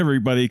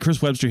Everybody,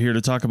 Chris Webster here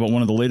to talk about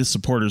one of the latest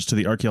supporters to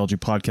the Archaeology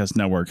Podcast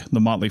Network, The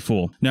Motley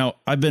Fool. Now,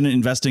 I've been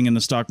investing in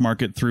the stock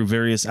market through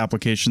various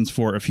applications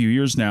for a few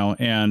years now,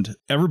 and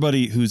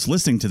everybody who's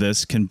listening to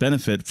this can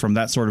benefit from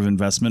that sort of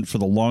investment for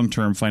the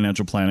long-term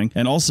financial planning.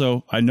 And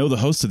also, I know the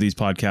hosts of these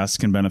podcasts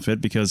can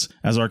benefit because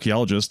as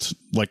archaeologists,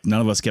 like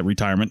none of us get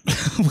retirement.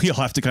 We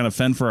all have to kind of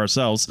fend for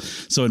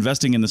ourselves. So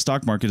investing in the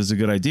stock market is a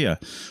good idea,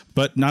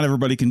 but not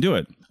everybody can do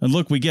it. And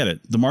look, we get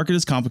it. The market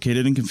is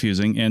complicated and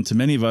confusing, and to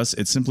many of us,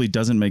 it simply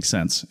doesn't make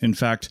sense. In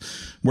fact,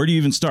 where do you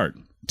even start?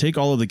 Take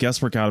all of the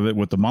guesswork out of it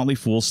with the Motley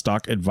Fool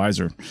Stock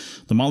Advisor.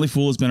 The Motley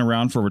Fool has been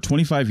around for over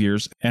 25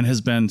 years and has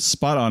been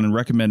spot on in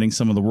recommending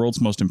some of the world's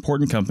most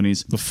important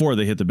companies before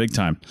they hit the big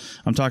time.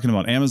 I'm talking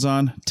about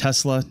Amazon,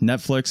 Tesla,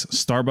 Netflix,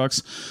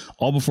 Starbucks,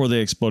 all before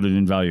they exploded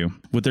in value.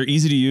 With their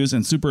easy to use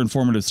and super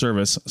informative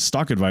service,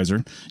 Stock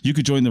Advisor, you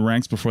could join the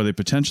ranks before they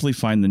potentially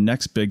find the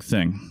next big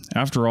thing.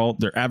 After all,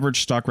 their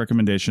average stock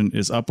recommendation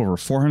is up over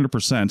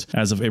 400%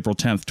 as of April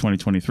 10th,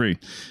 2023.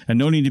 And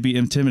no need to be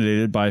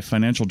intimidated by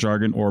financial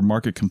jargon or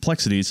market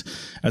complexities.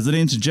 As the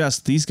name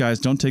suggests, these guys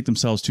don't take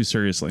themselves too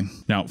seriously.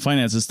 Now,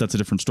 finances, that's a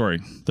different story.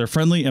 Their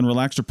friendly and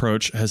relaxed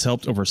approach has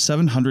helped over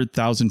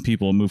 700,000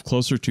 people move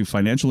closer to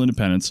financial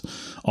independence,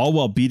 all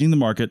while beating the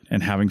market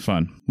and having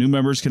fun. New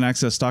members can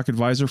access Stock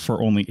Advisor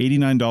for only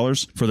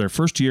 $89 for their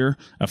first year,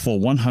 a full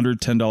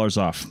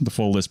 $110 off the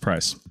full list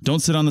price.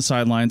 Don't sit on the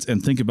sidelines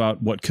and think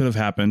about what could have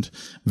happened.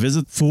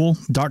 Visit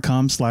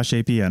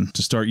fool.com/APN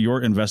to start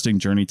your investing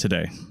journey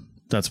today.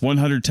 That's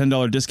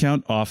 $110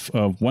 discount off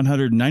of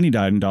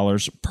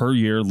 $199 per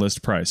year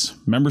list price.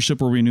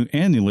 Membership will renew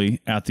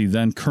annually at the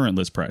then current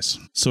list price.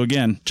 So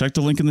again, check the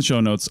link in the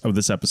show notes of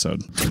this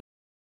episode.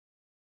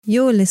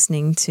 You're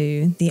listening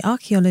to the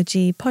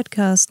Archaeology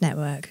Podcast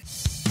Network.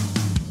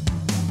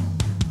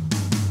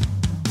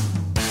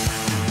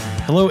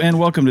 Hello and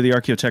welcome to the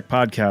ArchaeoTech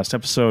Podcast,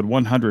 episode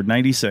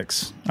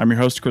 196. I'm your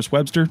host, Chris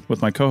Webster,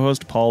 with my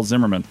co-host, Paul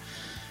Zimmerman.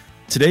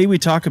 Today, we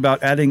talk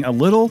about adding a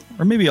little,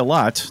 or maybe a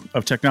lot,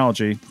 of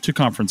technology to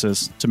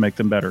conferences to make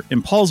them better.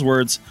 In Paul's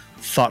words,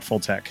 thoughtful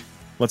tech.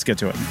 Let's get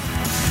to it.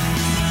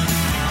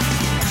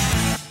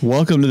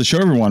 Welcome to the show,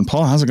 everyone.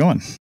 Paul, how's it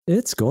going?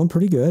 It's going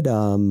pretty good.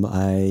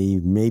 I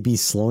may be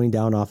slowing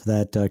down off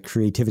that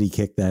creativity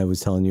kick that I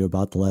was telling you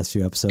about the last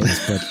few episodes,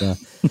 but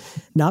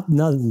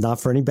not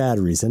for any bad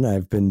reason.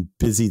 I've been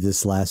busy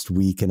this last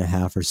week and a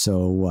half or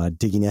so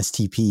digging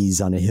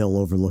STPs on a hill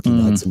overlooking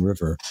the Hudson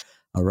River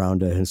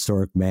around a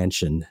historic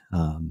mansion.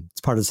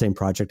 It's part of the same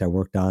project I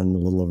worked on a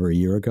little over a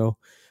year ago,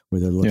 where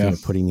they're looking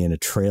at putting in a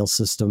trail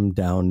system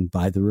down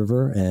by the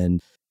river. And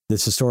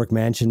this historic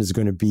mansion is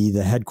going to be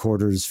the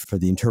headquarters for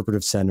the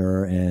interpretive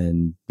center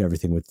and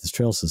everything with this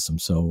trail system.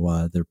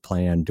 So they're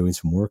planning on doing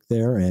some work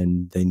there,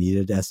 and they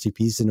needed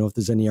STPs to know if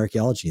there's any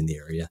archaeology in the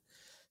area.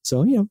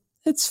 So,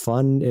 it's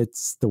fun.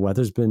 The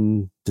weather's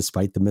been,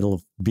 despite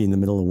being the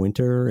middle of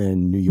winter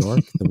in New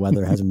York, the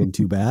weather hasn't been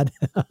too bad.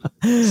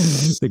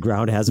 The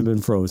ground hasn't been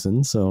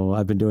frozen. So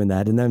I've been doing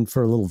that. And then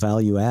for a little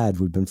value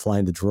add, we've been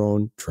flying the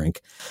drone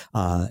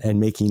and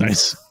making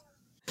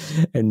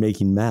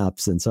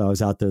maps. And so I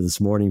was out there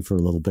this morning for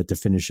a little bit to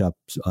finish up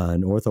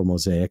an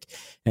orthomosaic.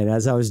 And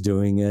as I was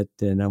doing it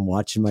and I'm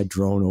watching my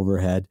drone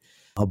overhead,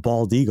 a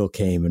bald eagle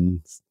came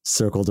and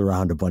circled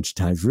around a bunch of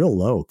times, real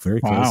low,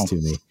 very close to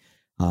me.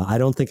 I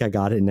don't think I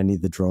got it in any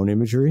of the drone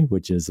imagery,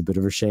 which is a bit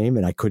of a shame.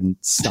 And I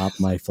couldn't stop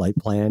my flight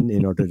plan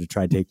in order to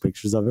try to take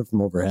pictures of it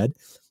from overhead,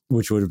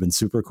 which would have been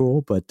super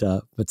cool. But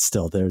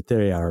still,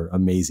 they are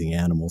amazing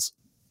animals.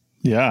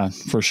 Yeah,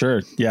 for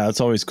sure. Yeah, it's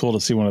always cool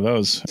to see one of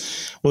those.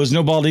 Well, there's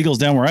no bald eagles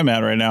down where I'm at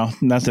right now.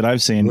 Not that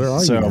I've seen. Where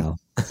are you now?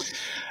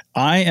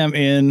 I am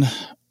in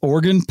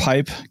Oregon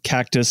Pipe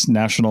Cactus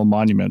National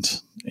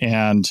Monument.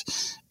 And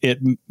it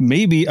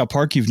may be a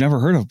park you've never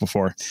heard of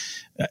before.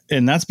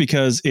 And that's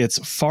because it's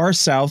far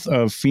south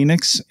of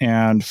Phoenix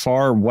and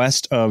far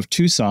west of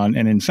Tucson.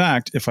 And in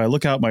fact, if I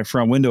look out my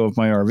front window of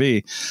my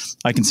RV,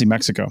 I can see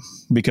Mexico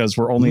because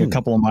we're only a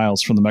couple of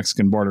miles from the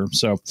Mexican border.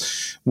 So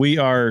we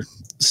are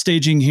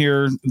staging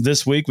here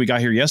this week. We got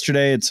here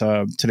yesterday.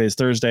 Today's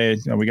Thursday.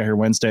 We got here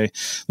Wednesday.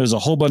 There's a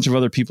whole bunch of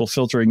other people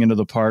filtering into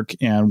the park,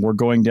 and we're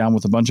going down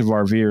with a bunch of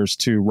RVers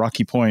to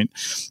Rocky Point.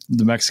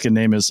 The Mexican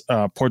name is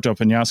Puerto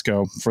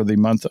Penasco for the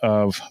month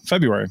of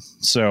February.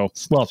 So,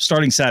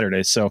 starting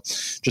Saturday. So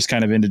just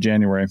kind of end of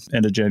January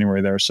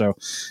there. So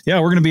yeah,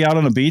 we're going to be out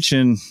on a beach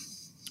in,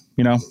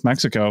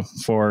 Mexico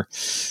for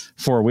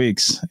 4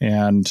 weeks.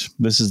 And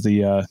this is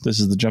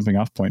the jumping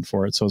off point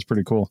for it. So it's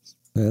pretty cool.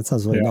 Yeah, that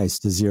sounds really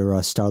nice. Is your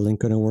Starlink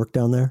going to work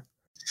down there?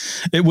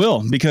 It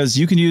will, because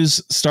you can use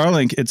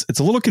Starlink. It's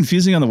a little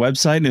confusing on the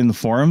website and in the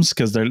forums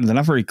because they're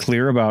not very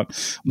clear about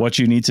what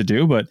you need to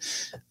do. But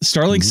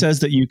Starlink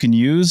says that you can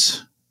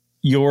use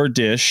your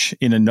dish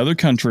in another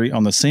country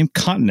on the same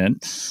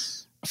continent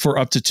for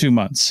up to 2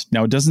 months.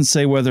 Now, it doesn't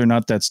say whether or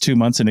not that's 2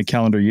 months in a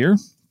calendar year,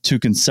 2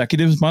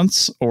 consecutive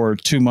months, or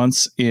 2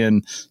 months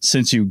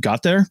since you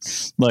got there.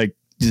 Like,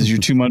 Does your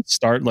 2 months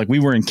start? Like we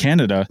were in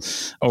Canada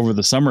over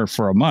the summer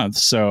for a month.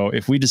 So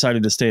if we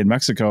decided to stay in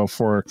Mexico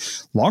for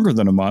longer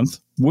than a month,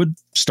 would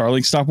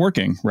Starlink stop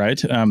working,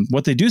 right?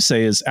 What they do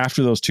say is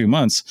after those 2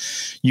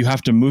 months, you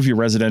have to move your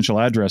residential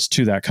address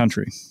to that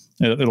country.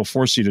 It'll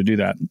force you to do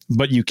that,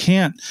 but you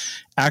can't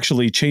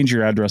actually change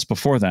your address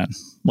before then.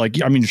 Like,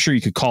 I mean, sure,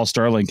 you could call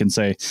Starlink and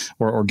say,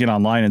 or get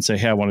online and say,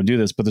 hey, I want to do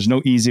this, but there's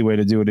no easy way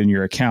to do it in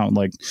your account.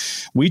 Like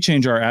we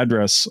change our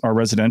address, our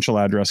residential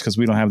address, because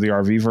we don't have the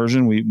RV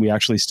version. We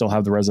actually still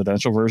have the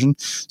residential version.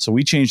 So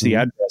we change the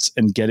address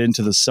and get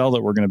into the cell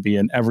that we're going to be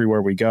in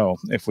everywhere we go,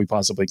 if we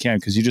possibly can,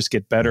 because you just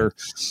get better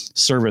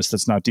service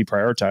that's not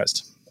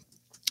deprioritized.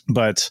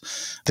 But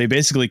they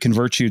basically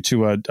convert you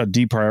to a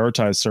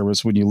deprioritized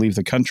service when you leave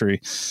the country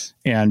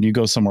and you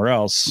go somewhere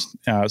else.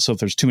 So if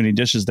there's too many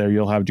dishes there,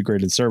 you'll have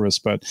degraded service.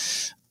 But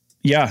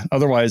yeah,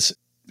 otherwise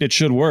it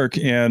should work.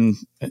 And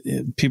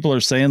people are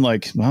saying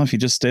like, well, if you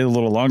just stay a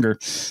little longer,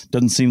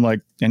 doesn't seem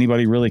like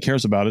anybody really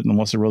cares about it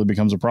unless it really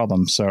becomes a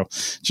problem. So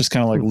it's just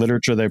kind of like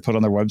literature they put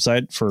on their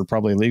website for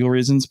probably legal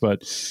reasons,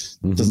 but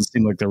it doesn't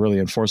seem like they're really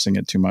enforcing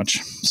it too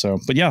much. So,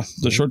 but yeah,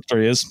 the short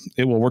story is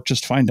it will work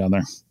just fine down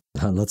there.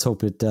 Let's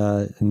hope it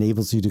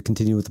enables you to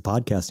continue with the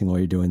podcasting while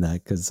you're doing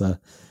that, because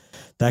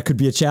that could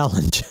be a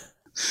challenge.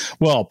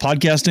 Well,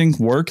 podcasting,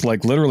 work,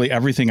 like literally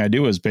everything I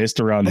do is based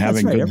around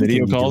having good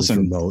video calls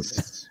and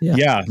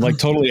yeah, like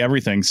totally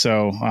everything.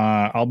 So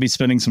I'll be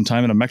spending some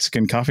time in a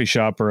Mexican coffee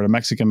shop or at a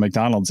Mexican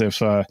McDonald's if,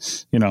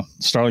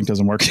 Starlink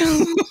doesn't work.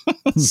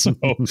 So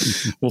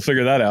we'll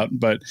figure that out.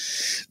 But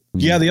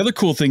yeah, the other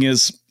cool thing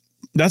is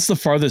that's the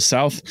farthest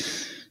south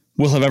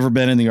we'll have ever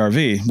been in the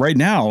RV. Right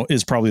now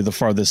is probably the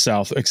farthest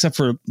south, except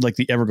for like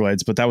the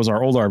Everglades, but that was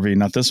our old RV,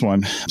 not this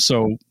one.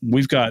 So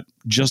we've got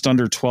just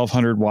under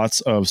 1,200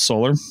 watts of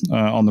solar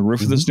on the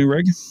roof of this new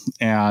rig.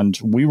 And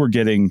we were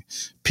getting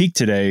peak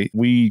today.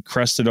 We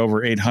crested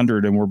over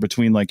 800 and we're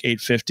between like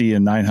 850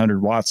 and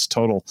 900 watts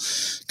total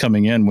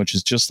coming in, which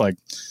is just like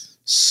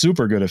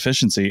super good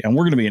efficiency. And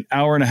we're going to be an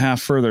hour and a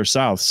half further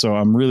south. So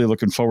I'm really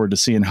looking forward to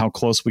seeing how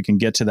close we can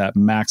get to that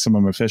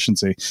maximum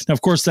efficiency. Now,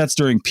 of course, that's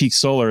during peak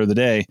solar of the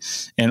day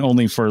and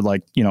only for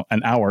like,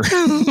 an hour.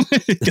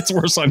 It gets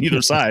worse on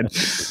either side.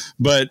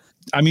 But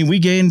I mean, we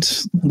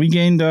gained,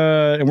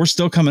 and we're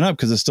still coming up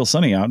because it's still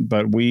sunny out,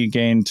 but we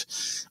gained,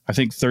 I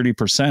think 30%,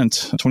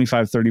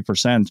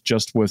 30%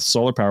 just with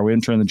solar power. We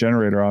didn't turn the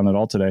generator on at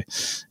all today.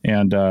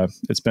 And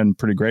it's been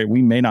pretty great.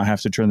 We may not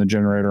have to turn the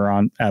generator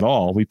on at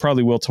all. We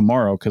probably will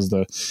tomorrow because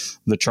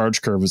the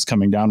charge curve is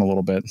coming down a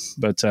little bit,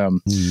 but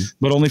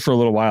only for a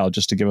little while,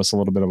 just to give us a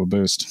little bit of a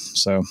boost.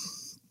 So,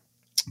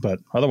 but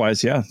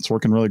otherwise, yeah, it's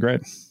working really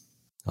great.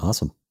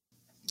 Awesome.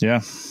 Yeah.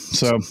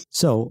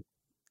 So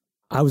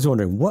I was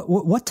wondering,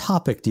 what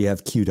topic do you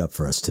have queued up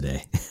for us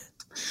today?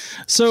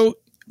 So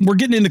we're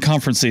getting into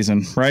conference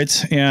season,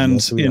 right?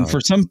 And yes,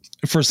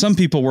 for some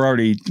people, we're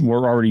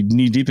already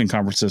knee deep in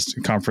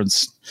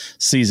conference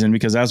season,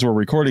 because as we're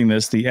recording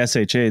this, the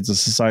SHA, the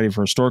Society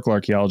for Historical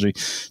Archaeology,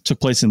 took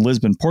place in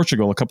Lisbon,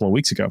 Portugal, a couple of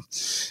weeks ago.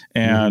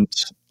 And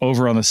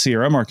over on the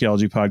CRM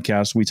Archaeology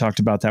podcast, we talked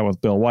about that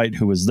with Bill White,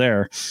 who was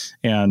there.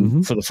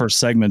 And for the first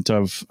segment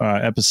of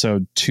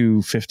episode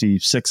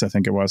 256, I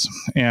think it was.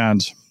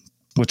 And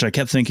which I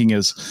kept thinking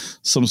is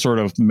some sort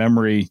of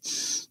memory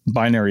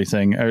binary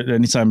thing.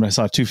 Anytime I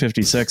saw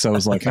 256, I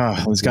was like,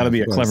 there's got to be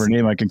a clever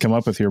name I can come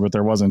up with here, but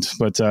there wasn't.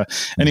 But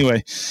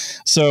anyway,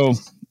 so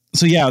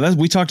yeah,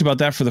 we talked about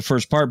that for the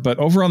first part. But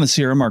over on the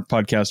CRM Arc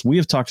podcast, we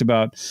have talked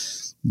about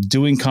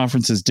doing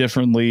conferences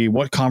differently,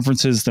 what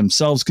conferences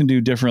themselves can do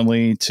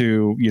differently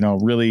to,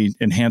 really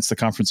enhance the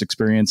conference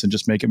experience and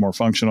just make it more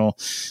functional.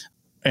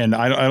 And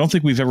I don't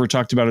think we've ever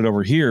talked about it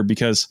over here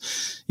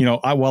because,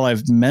 while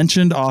I've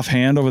mentioned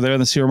offhand over there in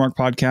the CR Mark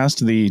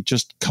podcast, the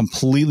just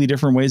completely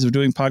different ways of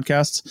doing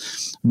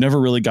podcasts, I've never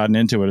really gotten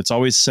into it. It's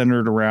always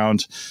centered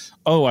around,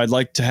 I'd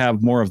like to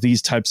have more of these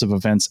types of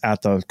events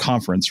at the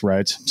conference,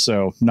 right?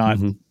 So not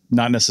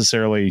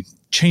necessarily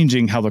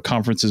changing how the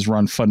conference is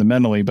run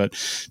fundamentally, but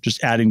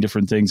just adding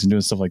different things and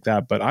doing stuff like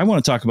that. But I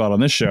want to talk about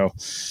on this show,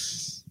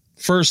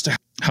 first,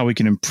 how we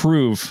can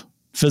improve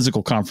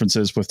physical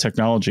conferences with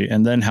technology,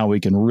 and then how we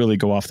can really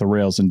go off the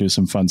rails and do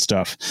some fun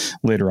stuff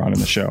later on in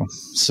the show.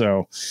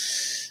 So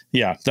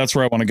yeah, that's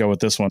where I want to go with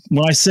this one.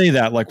 When I say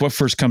that, like, what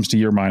first comes to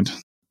your mind?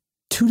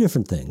 Two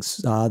different things.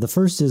 The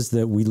first is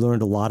that we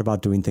learned a lot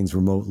about doing things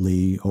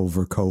remotely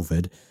over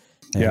COVID.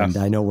 And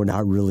I know we're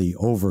not really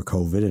over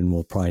COVID, and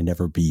we'll probably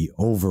never be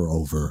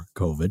over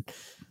COVID.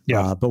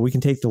 Yeah. But we can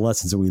take the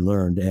lessons that we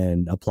learned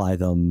and apply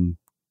them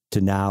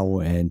to now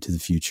and to the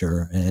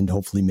future, and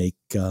hopefully make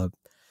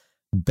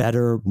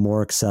better,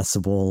 more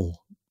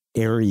accessible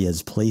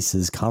areas,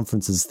 places,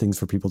 conferences, things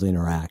for people to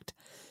interact,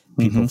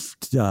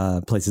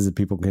 places that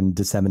people can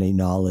disseminate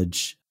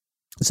knowledge.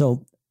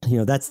 So,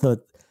 that's a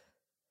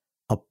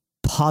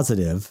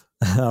positive.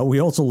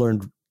 We also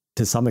learned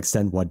to some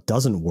extent what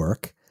doesn't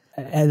work.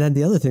 And then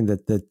the other thing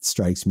that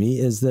strikes me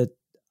is that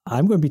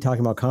I'm going to be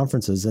talking about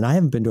conferences, and I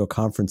haven't been to a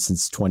conference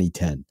since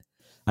 2010.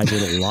 I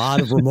did a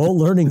lot of remote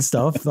learning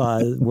stuff,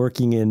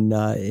 working in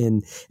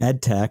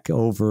ed tech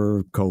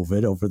over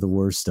COVID, over the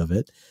worst of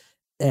it.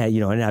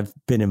 And I've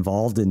been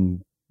involved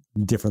in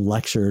different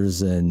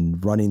lectures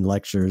and running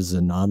lectures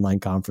and online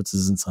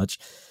conferences and such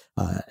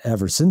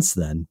ever since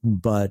then.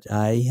 But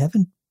I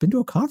haven't been to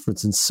a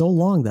conference in so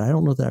long that I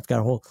don't know that I've got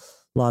a whole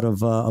lot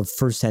of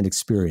firsthand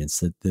experience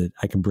that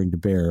I can bring to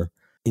bear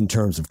in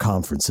terms of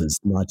conferences,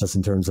 not just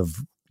in terms of,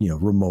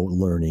 remote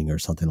learning or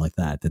something like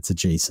that that's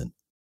adjacent.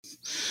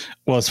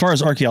 Well, as far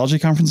as archaeology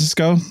conferences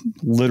go,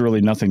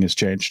 literally nothing has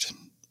changed.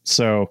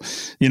 So,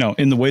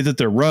 in the way that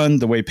they're run,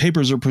 the way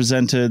papers are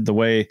presented, the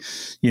way,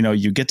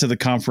 you get to the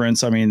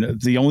conference. I mean,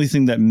 the only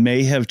thing that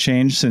may have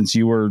changed since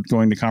you were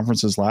going to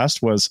conferences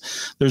last was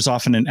there's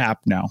often an app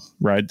now,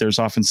 right? There's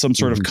often some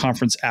sort of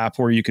conference app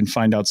where you can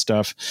find out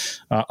stuff.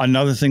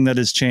 Another thing that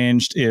has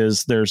changed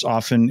is there's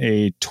often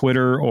a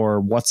Twitter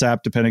or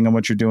WhatsApp, depending on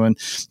what you're doing,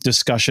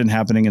 discussion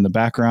happening in the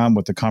background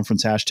with the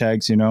conference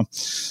hashtags,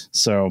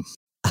 So,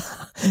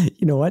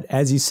 you know what?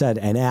 As you said,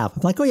 an app.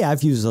 I'm like, oh yeah,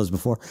 I've used those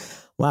before.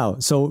 Wow.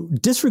 So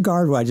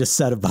disregard what I just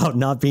said about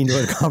not being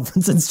to a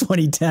conference since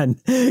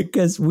 2010,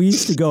 because we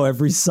used to go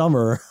every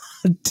summer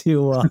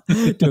to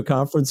a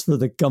conference for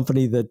the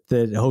company that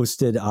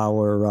hosted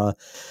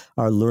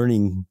our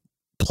learning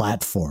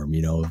platform,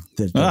 the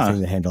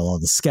thing that handled all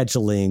the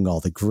scheduling,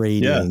 all the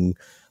grading,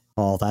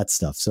 all that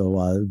stuff.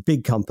 So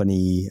big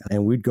company,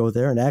 and we'd go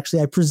there, and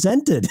actually I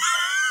presented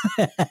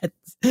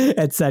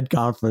at said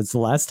conference the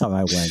last time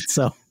I went.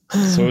 So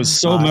it was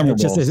so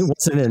memorable. It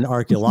wasn't an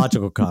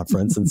archaeological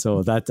conference. And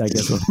so that, I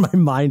guess, where my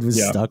mind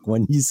was stuck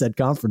when you said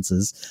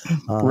conferences.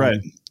 Right.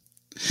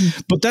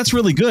 But that's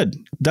really good.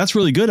 That's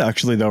really good,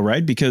 actually, though,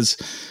 right? Because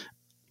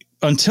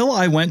until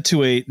I went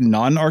to a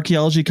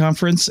non-archaeology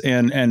conference,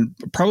 and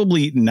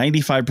probably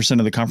 95%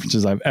 of the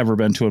conferences I've ever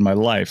been to in my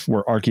life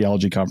were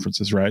archaeology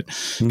conferences, right?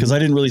 Because I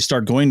didn't really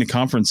start going to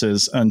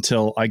conferences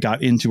until I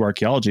got into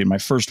archaeology. My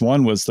first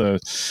one was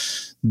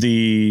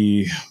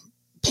the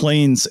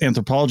Plains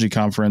Anthropological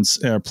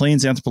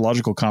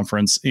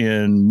Conference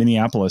in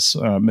Minneapolis,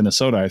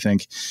 Minnesota, I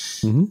think.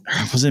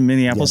 Was it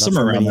Minneapolis?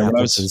 Somewhere around there.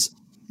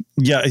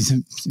 Yeah,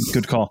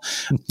 good call.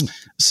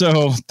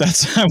 So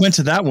I went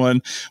to that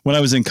one when I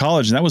was in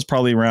college, and that was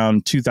probably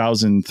around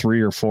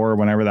 2003 or 4,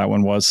 whenever that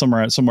one was,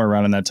 somewhere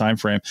around in that time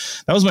frame.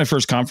 That was my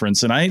first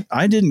conference, and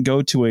I didn't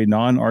go to a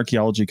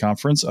non-archaeology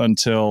conference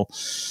until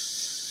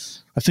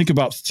I think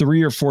about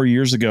 3 or 4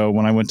 years ago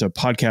when I went to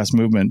Podcast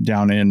Movement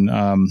down in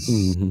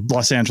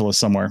Los Angeles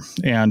somewhere.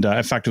 And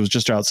in fact, it was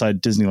just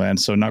outside Disneyland,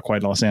 so not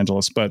quite Los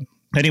Angeles. But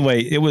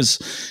anyway, it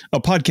was a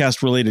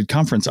podcast related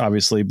conference,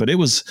 obviously, but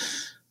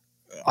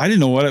I didn't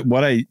know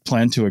what I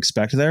planned to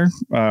expect there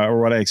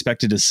or what I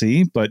expected to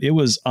see, but it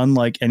was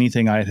unlike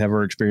anything I had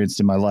ever experienced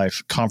in my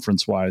life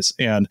conference wise.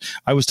 And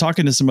I was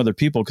talking to some other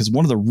people because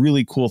one of the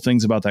really cool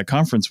things about that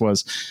conference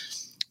was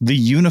the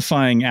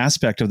unifying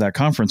aspect of that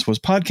conference was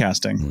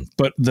podcasting,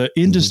 but the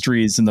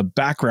industries and the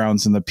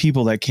backgrounds and the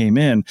people that came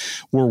in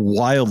were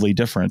wildly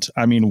different.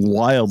 I mean,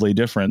 wildly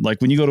different. Like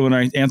when you go to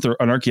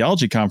an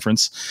archaeology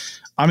conference,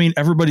 I mean,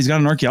 everybody's got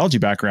an archaeology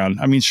background.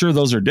 I mean, sure,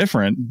 those are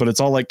different, but it's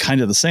all like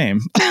kind of the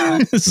same.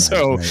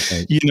 So,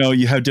 right.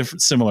 You have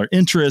different similar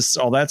interests,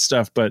 all that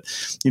stuff. But,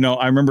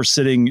 I remember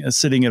sitting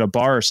at a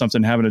bar or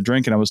something, having a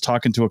drink, and I was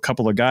talking to a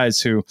couple of guys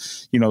who,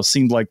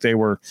 seemed like they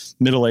were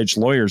middle-aged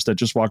lawyers that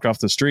just walked off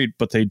the street,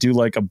 but they do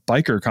like a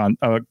biker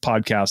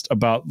podcast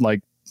about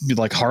like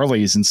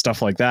Harleys and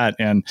stuff like that.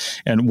 And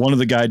one of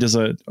the guy does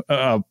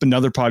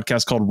another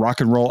podcast called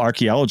Rock and Roll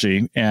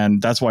Archaeology.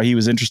 And that's why he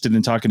was interested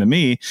in talking to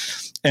me.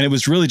 And it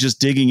was really just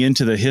digging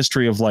into the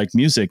history of like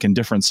music and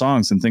different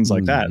songs and things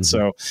like that.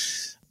 So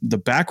the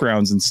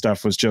backgrounds and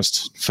stuff was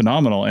just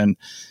phenomenal. And,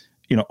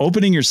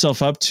 opening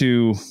yourself up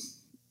to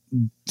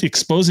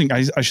exposing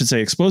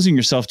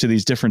yourself to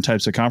these different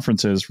types of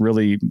conferences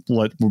really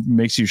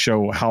makes you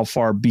show how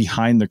far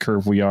behind the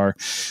curve we are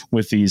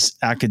with these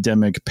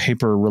academic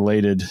paper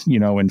related,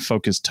 and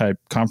focused type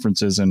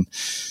conferences, and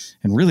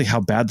really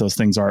how bad those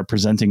things are at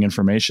presenting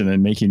information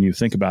and making you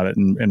think about it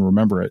and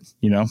remember it,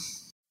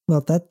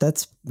 Well,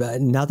 that's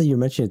now that you're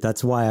mentioning it,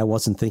 that's why I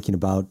wasn't thinking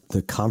about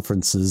the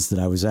conferences that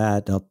I was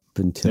at up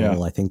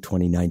until I think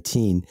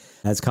 2019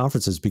 as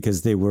conferences,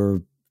 because they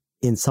were,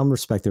 in some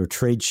respect, they were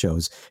trade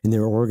shows, and they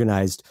were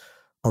organized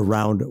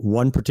around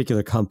one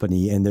particular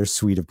company and their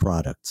suite of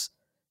products.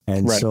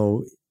 And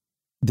so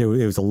it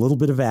was a little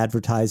bit of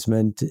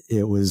advertisement.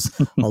 It was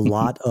a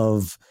lot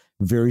of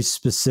very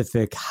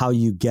specific how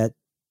you get,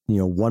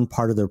 one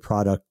part of their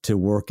product to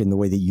work in the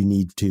way that you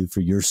need to for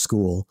your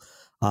school,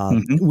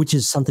 which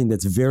is something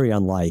that's very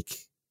unlike,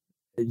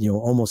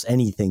 almost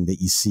anything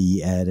that you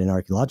see at an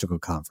archaeological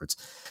conference.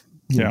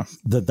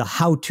 The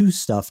how-to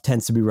stuff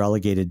tends to be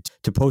relegated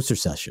to poster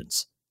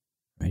sessions,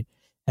 right?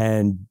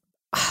 And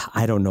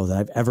I don't know that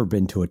I've ever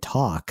been to a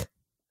talk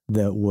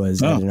that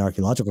was at an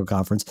archaeological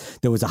conference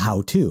that was a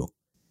how-to.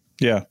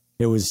 Yeah.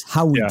 It was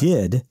how we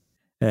did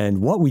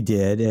and what we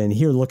did, and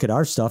here, look at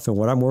our stuff and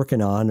what I'm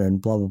working on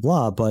and blah, blah,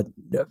 blah. But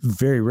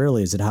very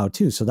rarely is it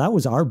how-to. So that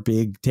was our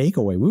big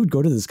takeaway. We would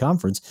go to this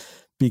conference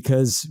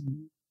because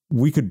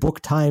we could book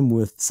time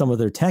with some of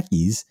their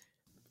techies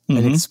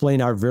and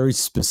explain our very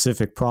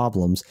specific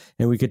problems.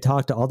 And we could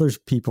talk to other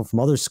people from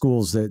other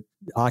schools that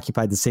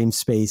occupied the same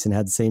space and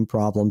had the same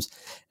problems.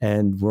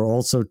 And were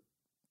also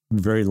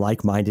very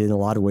like-minded in a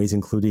lot of ways,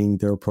 including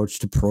their approach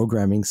to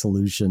programming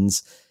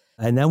solutions.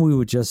 And then we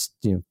would just,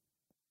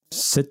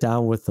 sit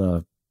down with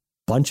a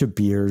bunch of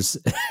beers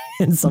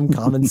in some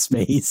common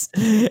space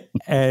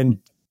and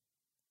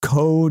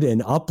code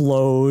and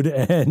upload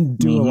and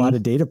do a lot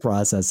of data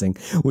processing,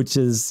 which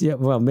is,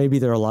 maybe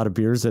there are a lot of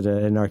beers at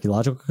an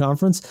archaeological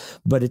conference,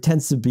 but it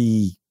tends to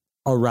be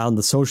around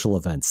the social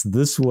events.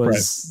 This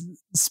was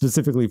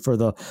specifically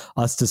for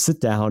us to sit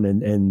down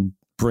and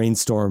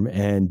brainstorm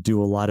and do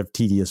a lot of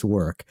tedious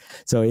work.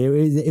 So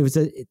it was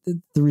the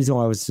reason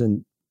why I was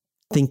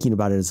thinking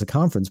about it as a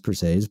conference per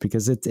se is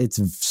because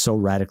it's so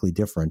radically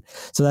different.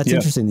 So that's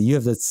interesting that you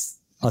have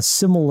a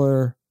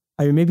similar,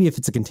 maybe if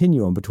it's a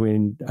continuum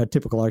between a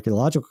typical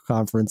archaeological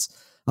conference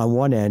on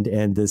one end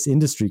and this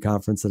industry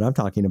conference that I'm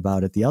talking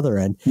about at the other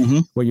end,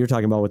 what you're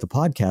talking about with the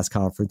podcast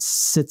conference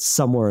sits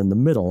somewhere in the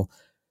middle,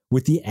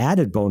 with the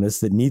added bonus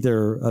that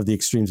neither of the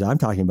extremes I'm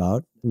talking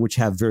about, which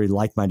have very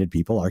like-minded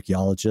people,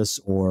 archaeologists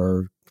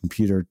or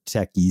computer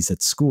techies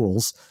at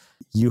schools,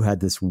 you had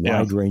this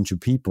wide range of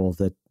people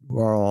that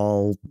were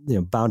all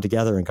bound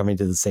together and coming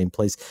to the same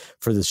place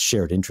for this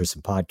shared interest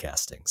in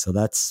podcasting. So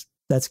that's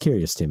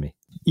curious to me.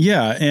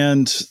 Yeah.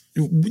 And,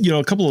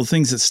 a couple of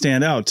things that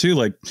stand out too,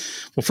 like,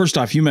 well, first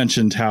off, you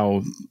mentioned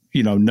how,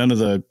 none of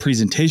the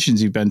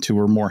presentations you've been to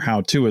were more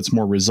how to, it's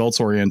more results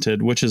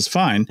oriented, which is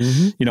fine.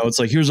 It's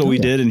like, here's what we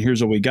did and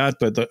here's what we got.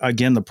 But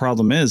again, the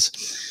problem is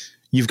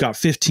you've got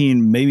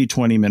 15, maybe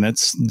 20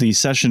 minutes. The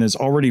session is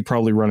already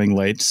probably running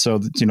late. So,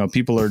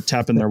 people are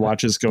tapping their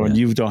watches going,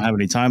 you don't have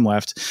any time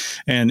left.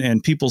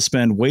 And people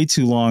spend way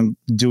too long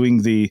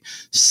doing the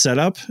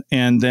setup.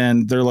 And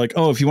then they're like,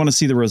 oh, if you want to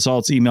see the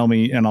results, email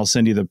me and I'll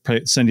send you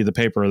the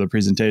paper or the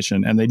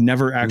presentation. And they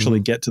never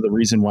actually get to the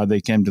reason why they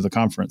came to the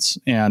conference.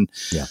 And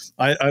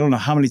I don't know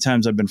how many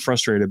times I've been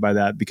frustrated by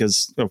that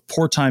because of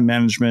poor time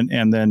management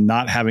and then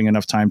not having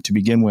enough time to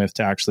begin with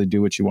to actually do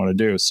what you want to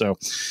do. So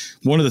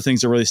one of the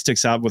things that really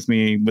sticks out with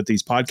me with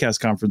these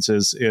podcast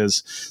conferences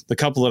is the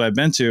couple that I've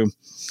been to,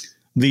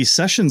 the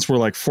sessions were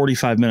like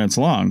 45 minutes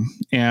long.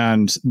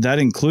 And that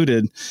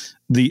included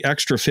the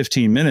extra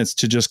 15 minutes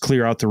to just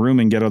clear out the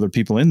room and get other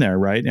people in there.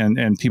 Right.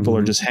 And people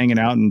are just hanging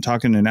out and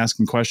talking and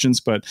asking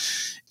questions, but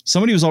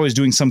somebody was always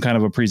doing some kind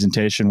of a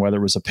presentation, whether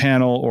it was a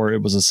panel or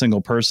it was a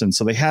single person.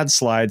 So they had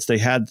slides, they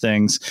had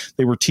things,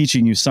 they were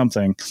teaching you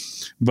something,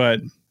 but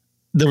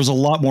there was a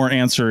lot more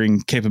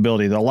answering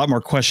capability, a lot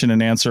more question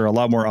and answer, a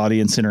lot more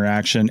audience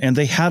interaction. And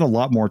they had a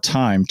lot more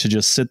time to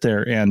just sit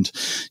there and,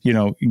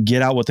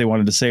 get out what they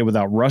wanted to say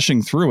without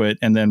rushing through it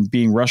and then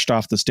being rushed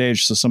off the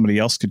stage so somebody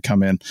else could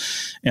come in.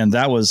 And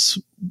that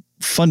was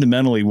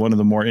fundamentally one of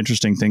the more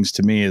interesting things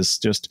to me is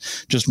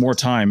just more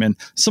time. And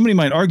somebody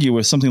might argue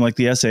with something like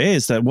the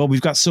SAAs that, well,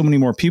 we've got so many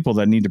more people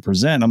that need to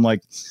present. I'm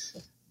like,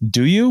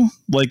 do you?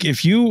 Like,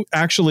 if you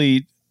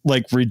actually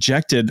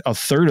rejected a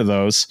third of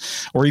those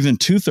or even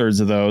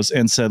 2/3 of those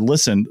and said,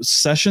 listen,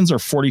 sessions are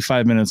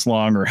 45 minutes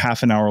long or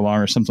half an hour long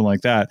or something like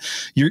that,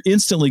 you're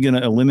instantly going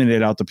to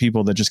eliminate out the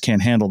people that just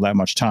can't handle that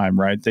much time,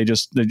 right? You're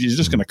just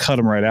going to cut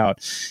them right out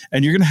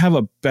and you're going to have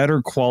a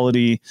better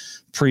quality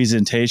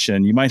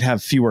presentation. You might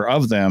have fewer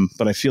of them,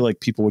 but I feel like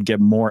people would get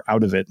more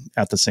out of it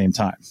at the same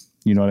time.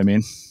 You know what I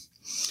mean?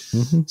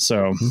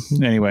 So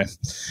anyway,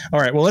 all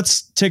right, well,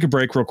 let's take a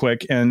break real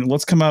quick and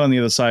let's come out on the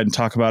other side and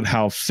talk about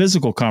how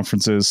physical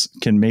conferences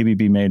can maybe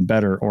be made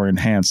better or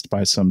enhanced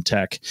by some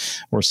tech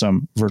or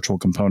some virtual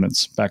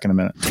components. Back in a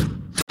minute.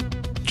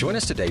 Join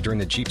us today during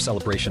the Jeep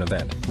Celebration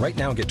event. Right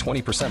now, get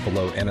 20%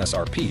 below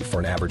MSRP for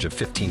an average of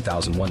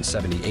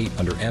 $15,178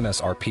 under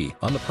MSRP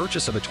on the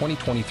purchase of a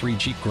 2023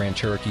 Jeep Grand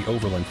Cherokee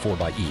Overland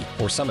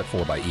 4xe or Summit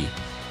 4xe.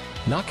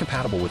 Not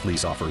compatible with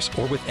lease offers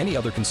or with any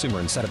other consumer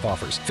incentive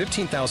offers.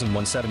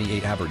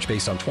 $15,178 average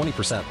based on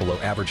 20% below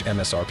average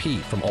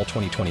MSRP from all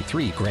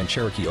 2023 Grand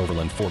Cherokee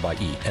Overland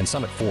 4xe and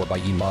Summit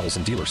 4xe models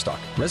in dealer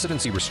stock.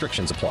 Residency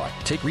restrictions apply.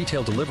 Take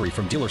retail delivery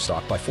from dealer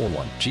stock by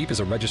 4/1. Jeep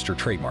is a registered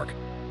trademark.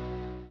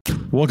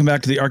 Welcome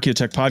back to the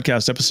ArchaeoTech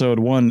podcast, episode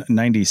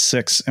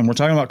 196. And we're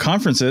talking about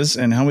conferences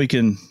and how we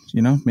can,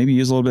 maybe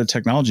use a little bit of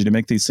technology to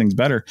make these things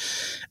better.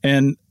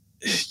 And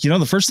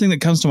the first thing that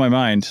comes to my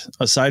mind,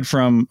 aside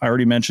from, I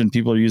already mentioned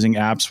people are using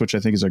apps, which I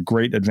think is a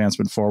great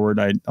advancement forward.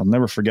 I'll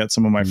never forget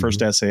some of my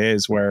first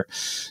SAAs where,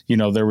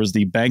 there was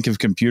the bank of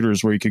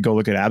computers where you could go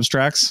look at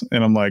abstracts.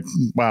 And I'm like,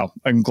 wow,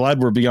 I'm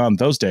glad we're beyond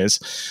those days.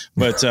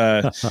 But,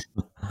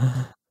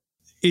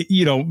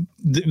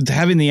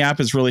 having the app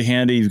is really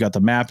handy. You've got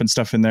the map and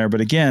stuff in there.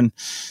 But again,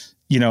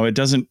 it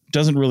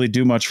doesn't really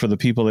do much for the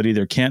people that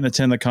either can't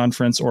attend the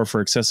conference or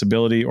for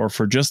accessibility or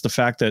for just the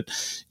fact that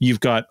you've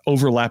got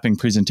overlapping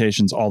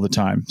presentations all the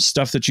time,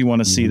 stuff that you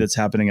want to see that's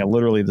happening at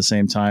literally the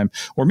same time.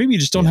 Or maybe you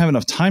just don't have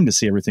enough time to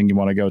see everything you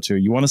want to go to.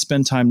 You want to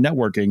spend time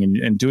networking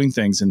and doing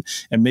things and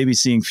maybe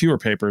seeing fewer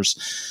papers.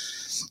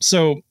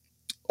 So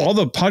all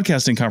the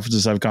podcasting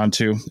conferences I've gone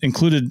to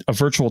included a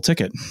virtual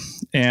ticket.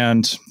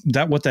 And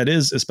what that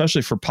is,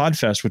 especially for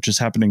PodFest, which is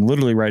happening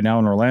literally right now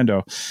in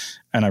Orlando.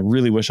 And I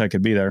really wish I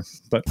could be there,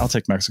 but I'll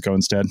take Mexico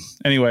instead.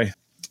 Anyway,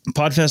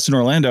 PodFest in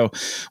Orlando.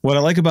 What I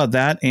like about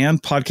that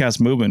and Podcast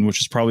Movement, which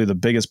is probably the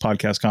biggest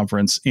podcast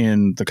conference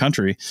in the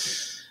country,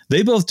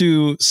 they both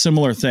do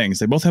similar things.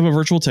 They both have a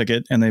virtual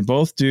ticket, and they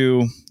both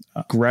do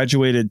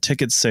graduated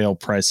ticket sale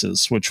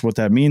prices, which what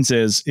that means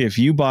is if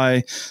you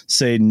buy,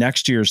 say,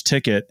 next year's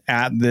ticket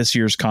at this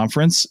year's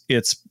conference,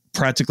 it's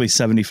practically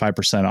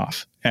 75%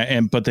 off.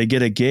 But they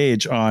get a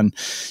gauge on,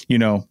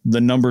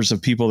 the numbers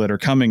of people that are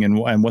coming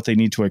and what they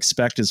need to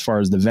expect as far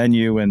as the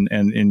venue and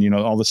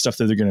all the stuff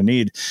that they're going to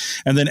need.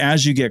 And then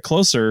as you get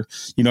closer,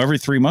 every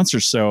 3 months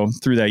or so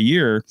through that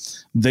year,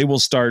 they will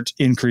start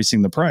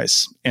increasing the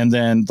price. And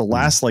then the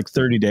last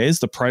 30 days,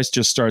 the price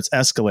just starts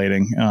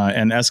escalating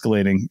and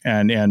escalating.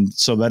 And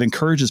so that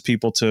encourages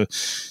people to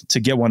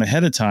get one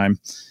ahead of time.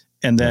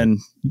 And then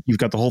you've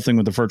got the whole thing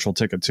with the virtual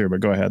ticket too, but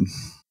go ahead.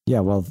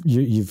 Yeah, well,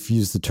 you've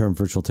used the term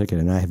virtual ticket,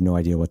 and I have no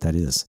idea what that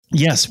is.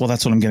 Yes, well,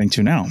 that's what I'm getting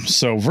to now.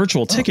 So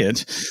virtual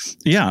ticket,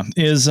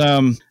 is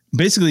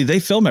basically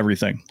they film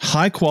everything.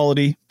 High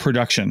quality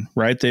production,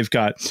 right? They've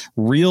got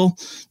real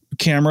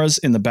cameras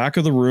in the back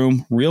of the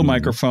room, real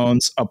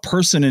microphones, a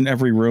person in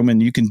every room.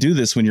 And you can do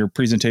this when your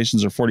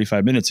presentations are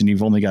 45 minutes and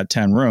you've only got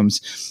 10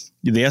 rooms.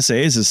 The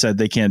SAAs has said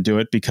they can't do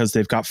it because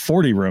they've got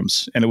 40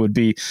 rooms, and it would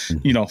be,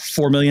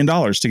 $4 million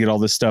to get all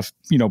this stuff,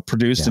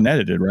 produced and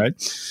edited, right?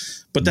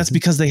 But that's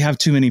because they have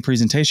too many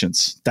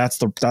presentations. That's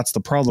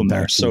the problem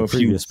there. So if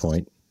previous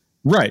point.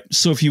 Right.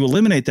 So if you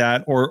eliminate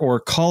that or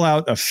call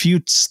out a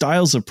few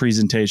styles of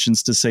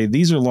presentations to say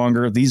these are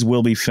longer, these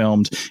will be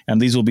filmed, and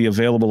these will be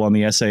available on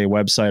the SAA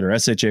website or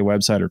SHA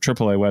website or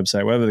AAA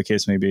website, whatever the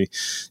case may be,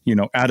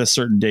 at a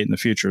certain date in the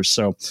future.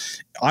 So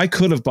I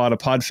could have bought a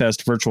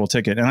PodFest virtual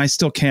ticket, and I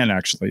still can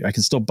actually. I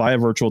can still buy a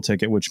virtual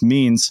ticket, which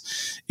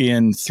means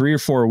in 3 or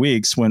 4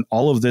 weeks, when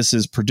all of this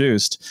is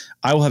produced,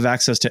 I will have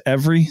access to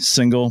every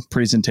single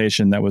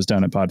presentation that was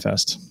done at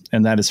PodFest.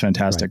 And that is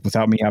fantastic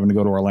without me having to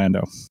go to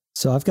Orlando.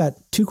 So I've got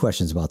 2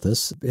 questions about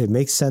this. It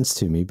makes sense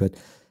to me, but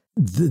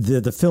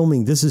the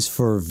filming, this is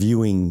for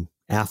viewing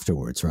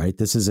afterwards, right?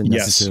 This isn't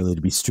necessarily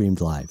to be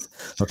streamed live.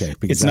 Okay.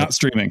 Because it's not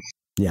streaming.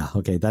 Yeah.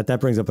 Okay. That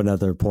brings up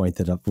another point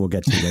that we'll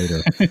get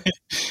to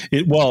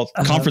later.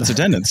 Conference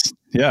attendance.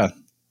 Yeah.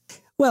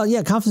 Well,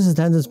 yeah, conference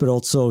attendance, but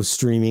also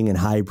streaming and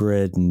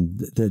hybrid,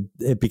 and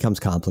it becomes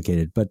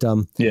complicated. But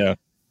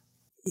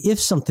if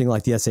something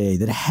like the SAA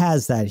that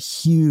has that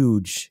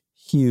huge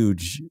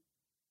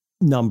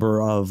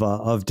number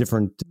of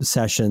different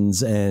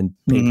sessions and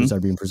papers that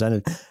are being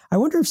presented, I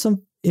wonder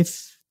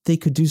if they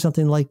could do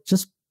something like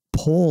just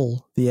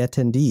poll the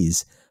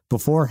attendees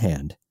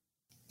beforehand.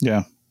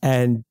 Yeah.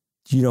 And,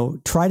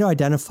 try to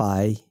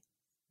identify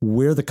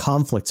where the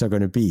conflicts are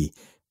going to be.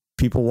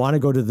 People want to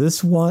go to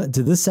this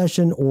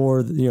session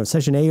or,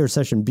 session A or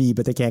session B,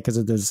 but they can't because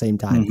they're at the same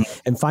time.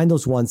 And find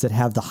those ones that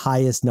have the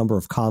highest number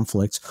of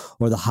conflicts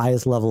or the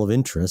highest level of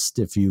interest,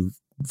 if you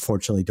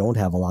fortunately don't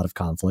have a lot of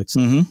conflicts,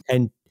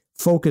 and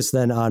focus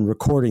then on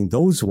recording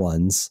those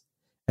ones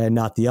and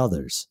not the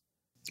others.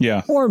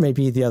 Yeah. Or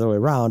maybe the other way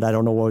around. I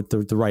don't know what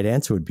the right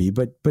answer would be,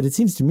 but it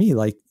seems to me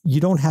like you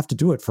don't have to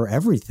do it for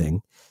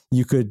everything.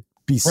 You could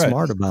be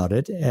smart about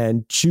it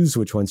and choose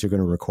which ones you're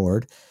going to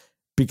record,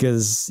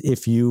 because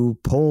if you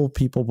poll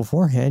people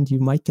beforehand, you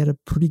might get a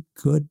pretty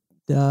good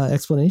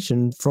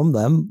explanation from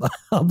them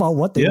about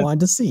what they wanted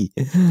to see.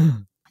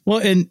 Well,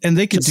 and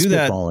they could do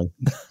that.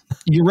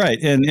 You're right.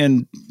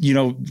 And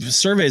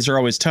surveys are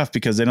always tough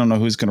because they don't know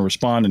who's going to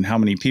respond and how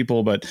many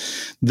people, but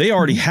they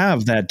already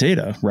have that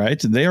data,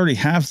 right? They already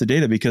have the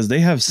data because they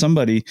have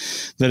somebody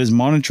that is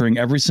monitoring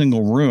every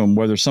single room,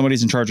 whether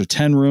somebody's in charge of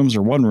 10 rooms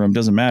or 1 room,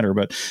 doesn't matter,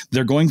 but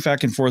they're going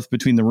back and forth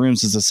between the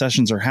rooms as the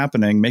sessions are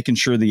happening, making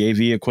sure the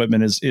AV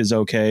equipment is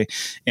okay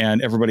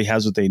and everybody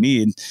has what they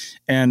need.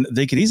 And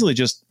they could easily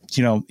just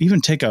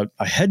even take a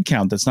head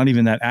count that's not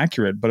even that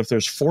accurate. But if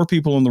there's 4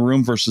 people in the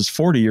room versus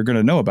 40, you're going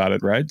to know about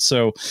it, right?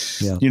 So,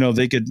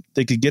 they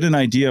could get an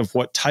idea of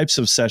what types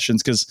of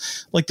sessions,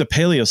 because like the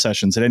paleo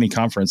sessions at any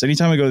conference,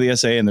 anytime I go to the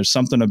SA and there's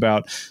something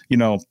about,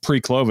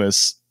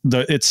 pre-Clovis,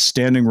 it's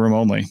standing room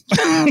only.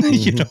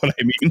 You know what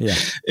I mean? Yeah.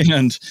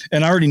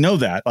 And I already know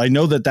that. I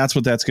know that that's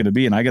what that's going to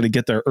be. And I got to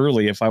get there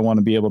early if I want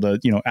to be able to,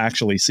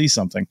 actually see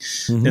something.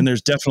 And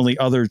there's definitely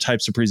other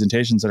types of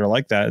presentations that are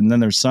like that. And then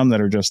there's some that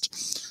are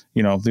just,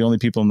 the only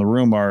people in the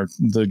room are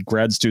the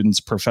grad student's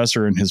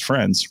professor and his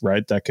friends,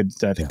 right? That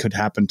could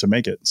happen to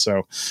make it.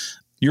 So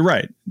you're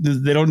right.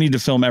 They don't need to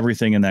film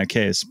everything in that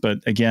case. But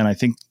again, I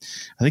think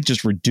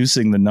just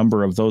reducing the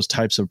number of those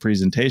types of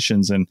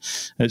presentations, and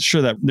it's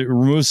sure that it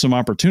removes some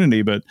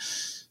opportunity, but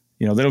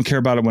they don't care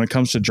about it when it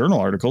comes to journal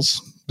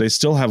articles. They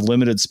still have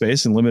limited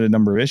space and limited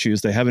number of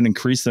issues. They haven't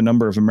increased the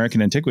number of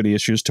American antiquity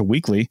issues to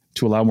weekly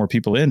to allow more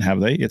people in, have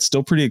they? It's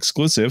still pretty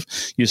exclusive.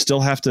 You still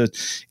have to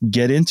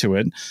get into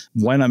it.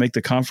 Why not make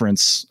the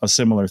conference a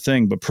similar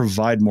thing, but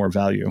provide more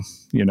value,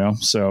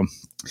 So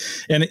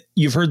And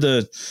you've heard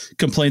the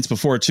complaints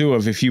before, too,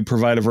 of if you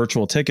provide a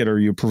virtual ticket or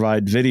you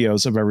provide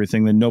videos of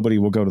everything, then nobody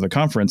will go to the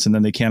conference, and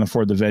then they can't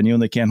afford the venue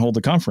and they can't hold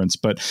the conference.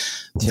 But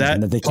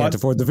and they can't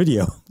afford the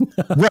video.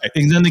 Right.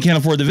 And then they can't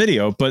afford the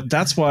video. But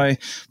that's why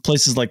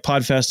places like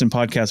PodFest and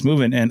Podcast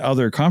Movement and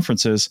other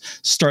conferences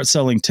start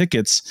selling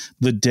tickets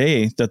the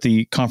day that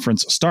the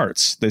conference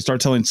starts. They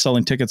start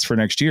selling tickets for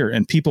next year,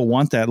 and people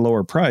want that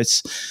lower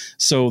price.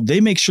 So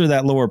they make sure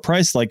that lower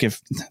price,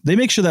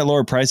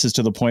 is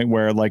to the point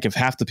where, like, if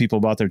half the people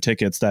bought their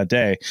tickets that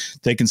day,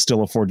 they can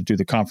still afford to do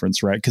the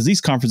conference, right? Because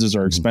these conferences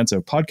are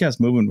expensive. Podcast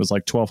Movement was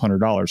like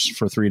 $1,200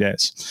 for 3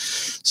 days.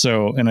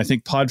 So, and I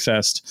think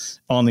PodFest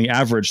on the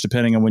average,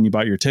 depending on when you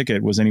bought your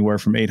ticket, was anywhere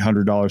from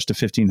 $800 to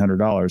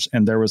 $1,500.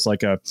 And there was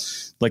like a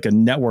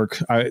network.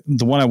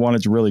 The one I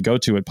wanted to really go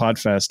to at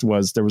PodFest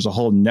was there was a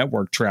whole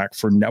network track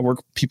for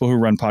people who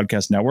run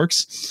podcast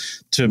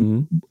networks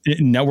to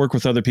network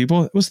with other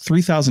people. It was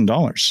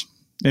 $3,000.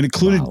 It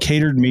included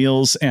catered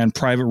meals and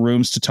private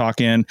rooms to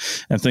talk in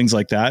and things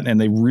like that.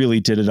 And they really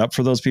did it up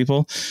for those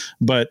people.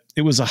 But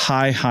it was a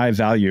high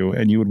value.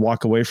 And you would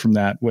walk away from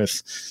that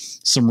with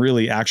some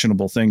really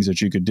actionable things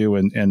that you could do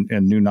and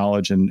new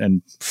knowledge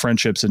and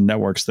friendships and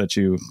networks that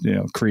you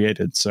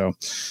created. So,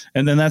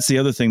 and then that's the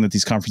other thing that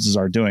these conferences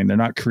are doing. They're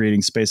not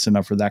creating space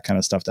enough for that kind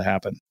of stuff to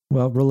happen.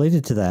 Well,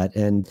 related to that,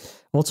 and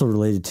also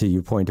related to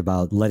your point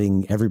about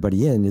letting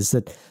everybody in, is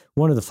that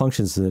one of the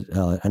functions that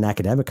an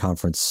academic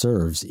conference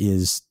serves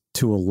is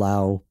to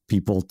allow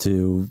people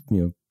to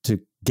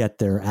get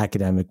their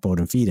academic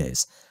bona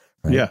fides,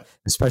 right? Yeah,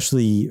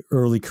 especially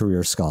early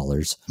career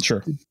scholars.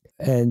 Sure.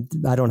 And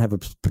I don't have a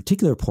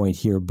particular point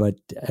here, but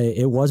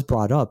it was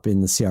brought up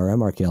in the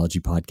CRM Archaeology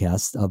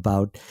podcast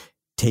about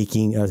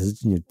taking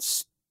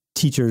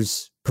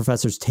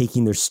professors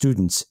taking their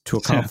students to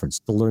a conference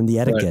to learn the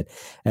etiquette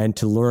and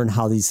to learn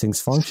how these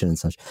things function and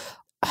such.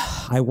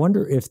 I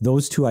wonder if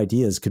those two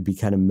ideas could be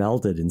kind of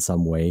melded in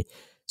some way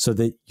so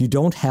that you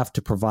don't have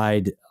to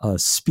provide a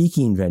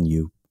speaking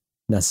venue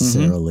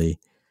necessarily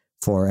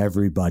for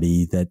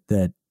everybody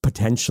that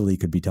potentially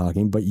could be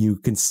talking, but you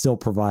can still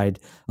provide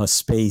a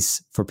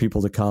space for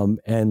people to come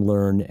and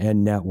learn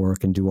and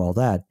network and do all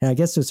that. And I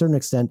guess to a certain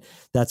extent,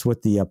 that's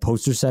what the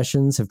poster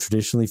sessions have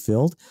traditionally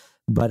filled.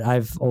 But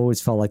I've always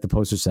felt like the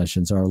poster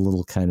sessions are a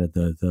little kind of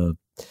the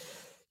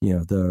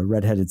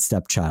redheaded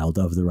stepchild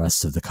of the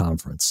rest of the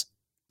conference.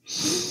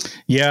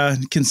 Yeah,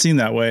 it can seem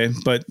that way.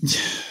 But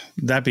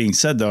that being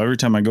said, though, every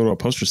time I go to a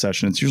poster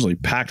session, it's usually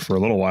packed for a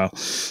little while.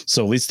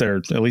 So at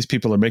least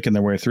people are making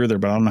their way through there,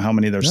 but I don't know how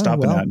many they're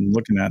stopping at and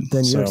looking at.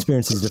 Then your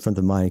experience is different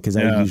than mine, because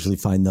I usually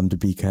find them to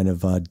be kind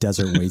of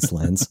desert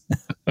wastelands.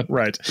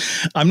 Right.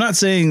 I'm not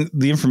saying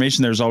the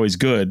information there is always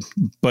good,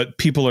 but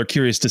people are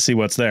curious to see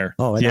what's there.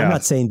 Oh, and I'm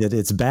not saying that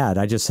it's bad.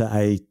 I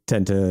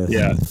tend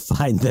to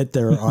find that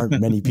there aren't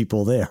many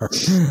people there.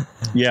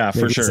 Yeah,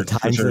 maybe for sure. It's the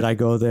times that I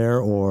go there,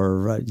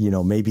 or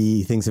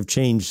maybe things have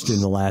changed in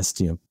the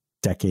last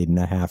decade and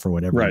a half or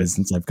whatever it is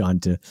since I've gone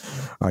to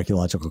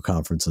archaeological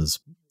conferences.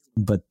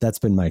 But that's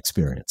been my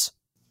experience.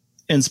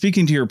 And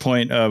speaking to your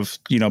point of,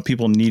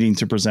 people needing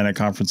to present at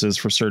conferences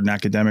for certain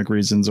academic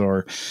reasons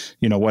or,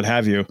 what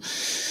have you,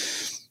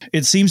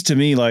 it seems to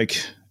me like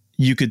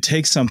you could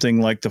take something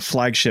like the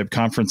flagship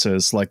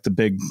conferences, like the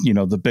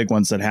big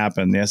ones that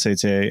happen, the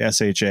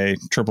SHA,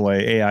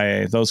 AAA,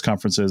 AIA, those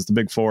conferences, the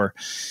big four.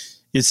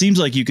 It seems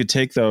like you could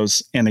take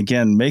those and,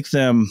 again, make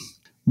them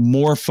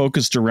more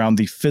focused around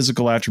the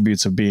physical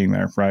attributes of being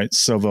there, right?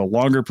 So the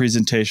longer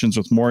presentations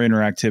with more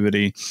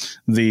interactivity,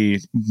 the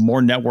more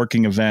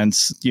networking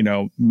events,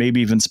 maybe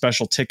even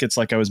special tickets,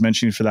 like I was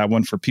mentioning for that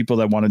one, for people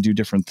that want to do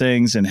different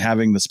things and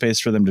having the space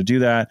for them to do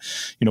that,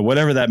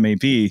 whatever that may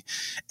be.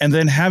 And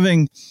then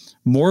having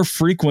more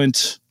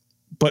frequent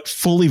but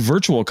fully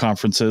virtual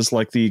conferences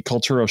like the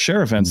Culturo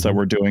Share events that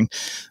we're doing,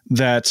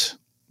 that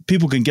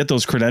people can get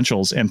those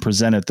credentials and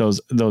present at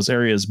those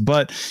areas,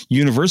 but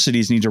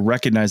universities need to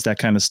recognize that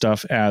kind of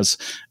stuff as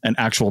an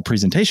actual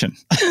presentation.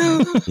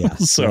 Yeah.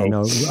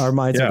 So our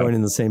minds are going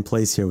in the same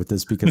place here with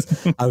this,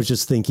 because I was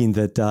just thinking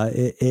that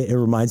it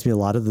reminds me a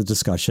lot of the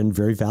discussion,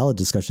 very valid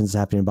discussions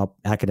happening about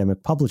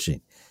academic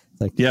publishing.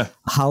 Like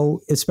how,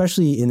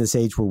 especially in this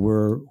age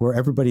where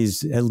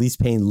everybody's at least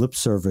paying lip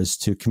service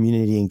to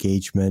community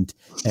engagement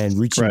and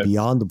reaching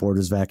beyond the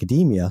borders of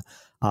academia,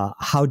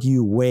 how do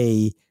you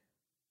weigh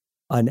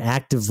an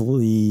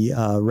actively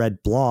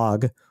read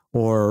blog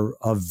or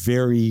a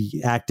very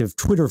active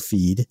Twitter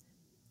feed,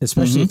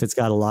 especially if it's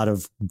got a lot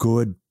of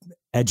good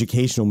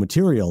educational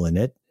material in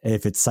it,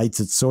 if it cites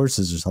its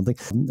sources or something,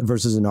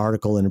 versus an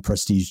article in a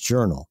prestige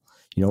journal?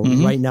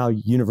 Right now,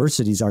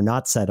 universities are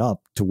not set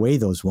up to weigh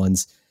those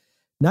ones,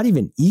 not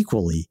even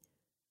equally.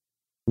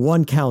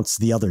 One counts,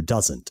 the other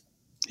doesn't.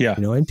 Yeah.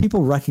 And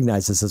people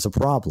recognize this as a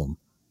problem.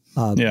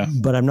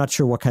 But I'm not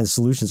sure what kind of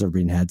solutions are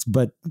being had.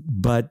 But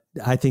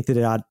I think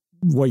that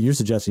what you're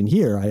suggesting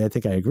here, I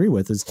think I agree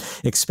with, is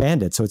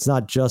expand it. So it's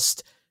not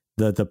just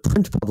the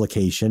print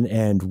publication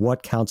and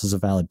what counts as a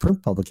valid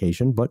print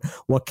publication, but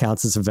what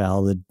counts as a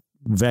valid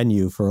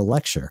venue for a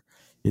lecture.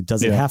 It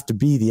doesn't have to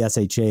be the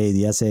SHA,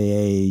 the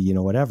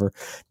SAA, whatever.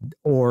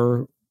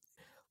 Or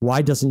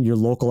why doesn't your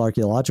local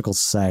archaeological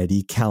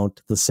society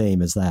count the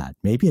same as that?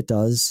 Maybe it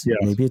does. Yeah.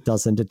 Maybe it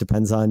doesn't. It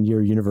depends on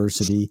your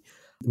university.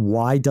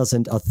 Why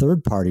doesn't a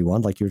third party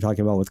one, like you were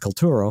talking about with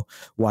Kulturo,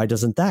 why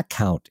doesn't that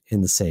count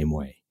in the same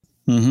way?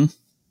 Mm-hmm.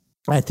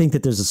 I think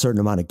that there's a certain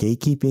amount of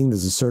gatekeeping.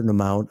 There's a certain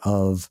amount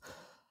of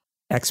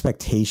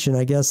expectation,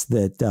 I guess,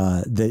 that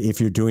if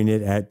you're doing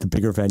it at the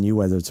bigger venue,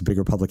 whether it's a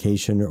bigger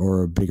publication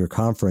or a bigger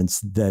conference,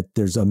 that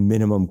there's a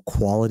minimum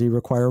quality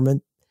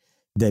requirement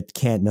that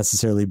can't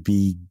necessarily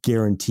be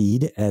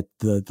guaranteed at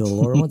the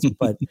lower ones.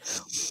 But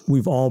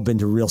we've all been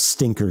to real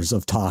stinkers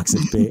of talks.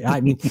 I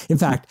mean, in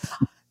fact,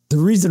 the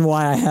reason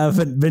why I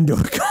haven't been to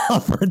a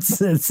conference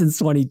since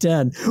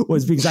 2010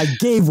 was because I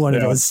gave one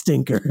of those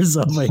stinkers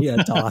of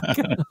a talk.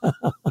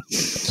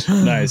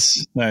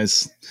 Nice.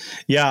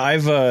 Yeah,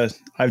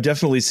 I've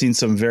definitely seen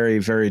some very,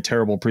 very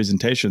terrible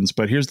presentations.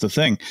 But here's the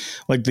thing,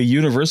 like the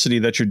university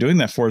that you're doing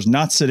that for is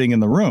not sitting in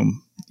the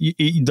room.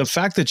 The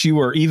fact that you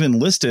are even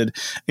listed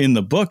in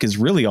the book is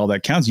really all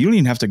that counts. You don't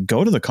even have to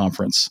go to the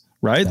conference.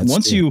 Right.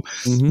 Once you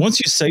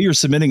say you're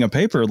submitting a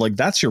paper, like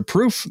that's your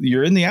proof.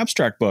 You're in the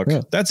abstract book.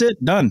 Yeah. That's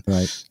it. Done.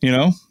 Right.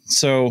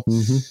 So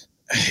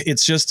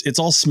it's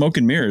all smoke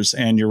and mirrors.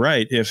 And you're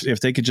right.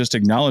 If they could just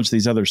acknowledge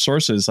these other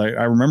sources, I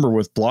remember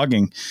with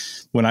blogging,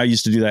 when I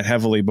used to do that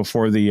heavily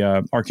before the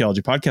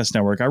Archaeology Podcast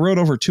Network, I wrote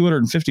over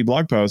 250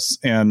 blog posts,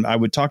 and I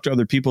would talk to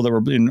other people that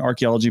were in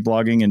archaeology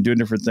blogging and doing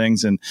different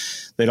things. And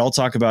they'd all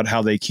talk about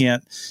how they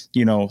can't,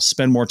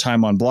 spend more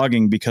time on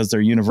blogging because their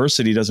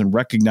university doesn't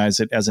recognize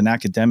it as an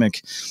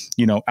academic,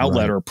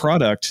 outlet or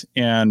product.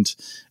 And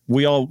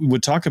we all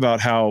would talk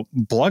about how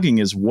blogging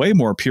is way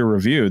more peer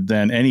reviewed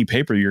than any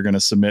paper you're going to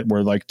submit,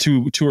 where like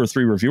two or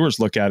three reviewers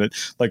look at it.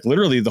 Like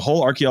literally the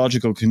whole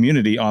archaeological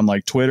community on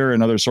like Twitter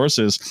and other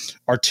sources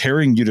are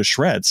tearing you to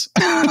shreds.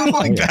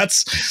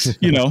 That's,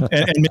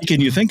 and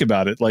making you think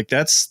about it. Like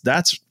that's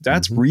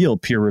real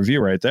peer review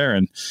right there.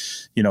 And,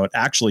 it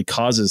actually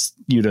causes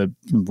you to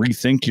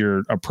rethink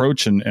your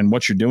approach and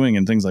what you're doing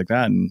and things like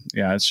that. And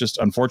yeah, it's just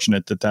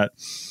unfortunate that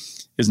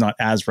is not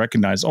as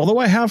recognized. Although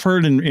I have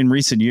heard in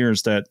recent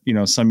years that,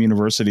 some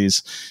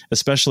universities,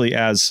 especially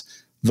as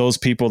those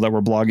people that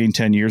were blogging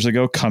 10 years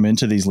ago come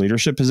into these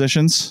leadership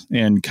positions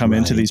and come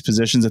into these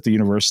positions at the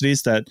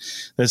universities,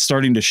 that's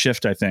starting to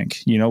shift, I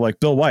think.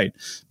 Like Bill White.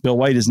 Bill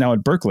White is now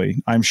at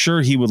Berkeley. I'm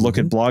sure he would look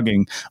at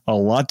blogging a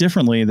lot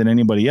differently than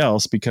anybody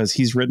else because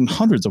he's written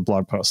hundreds of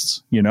blog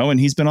posts, and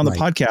he's been on the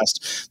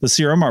podcast, the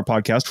CRMR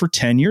podcast, for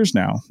 10 years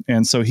now.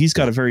 And so he's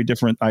got a very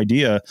different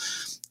idea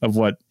of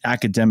what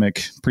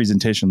academic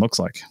presentation looks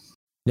like.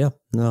 Yeah,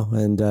 no.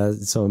 And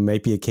so it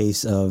might be a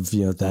case of,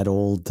 that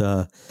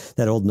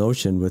old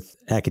notion with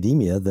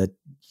academia that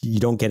you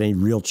don't get any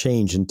real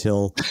change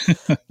until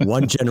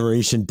one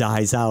generation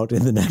dies out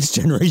and the next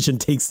generation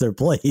takes their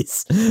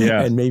place.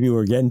 Yeah. And maybe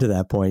we're getting to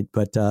that point.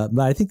 But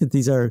I think that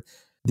these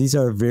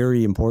are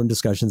very important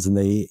discussions, and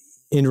they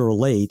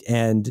interrelate.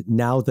 And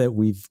now that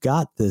we've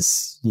got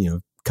this,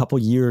 couple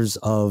years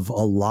of a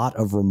lot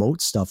of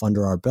remote stuff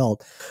under our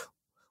belt,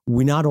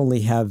 we not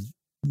only have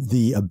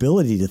the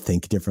ability to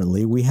think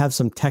differently, we have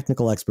some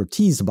technical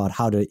expertise about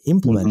how to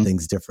implement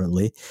things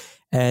differently.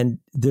 And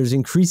there's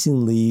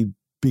increasingly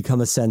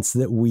become a sense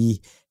that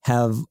we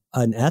have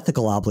an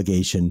ethical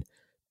obligation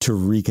to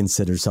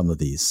reconsider some of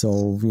these.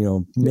 So,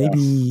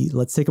 maybe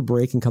let's take a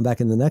break and come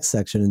back in the next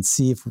section and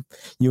see if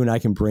you and I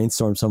can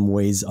brainstorm some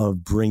ways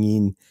of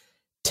bringing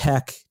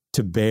tech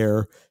to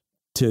bear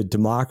to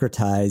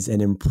democratize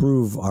and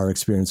improve our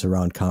experience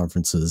around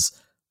conferences,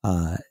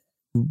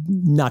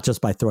 not just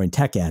by throwing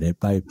tech at it,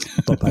 but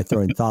by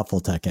throwing thoughtful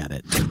tech at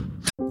it.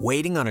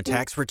 Waiting on a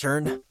tax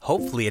return?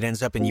 Hopefully it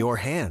ends up in your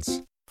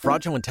hands.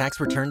 Fraudulent tax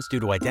returns due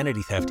to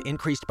identity theft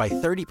increased by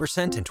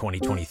 30% in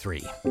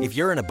 2023. If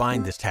you're in a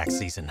bind this tax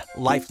season,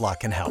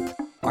 LifeLock can help.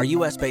 Our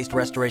U.S.-based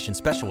restoration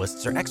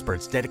specialists are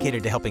experts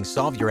dedicated to helping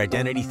solve your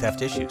identity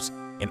theft issues.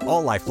 And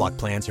all LifeLock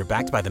plans are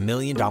backed by the $1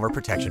 Million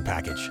Protection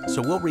Package.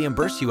 So we'll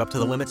reimburse you up to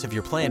the limits of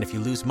your plan if you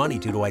lose money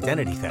due to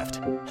identity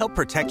theft. Help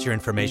protect your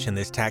information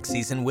this tax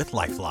season with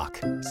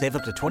LifeLock. Save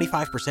up to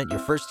 25% your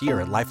first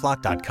year at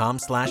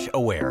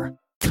LifeLock.com/aware.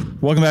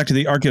 Welcome back to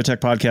the ArchaeoTech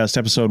Podcast,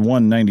 episode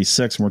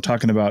 196. And we're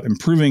talking about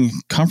improving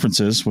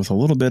conferences with a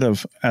little bit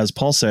of, as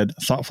Paul said,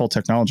 thoughtful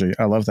technology.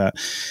 I love that.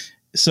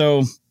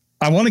 So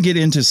I want to get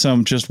into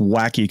some just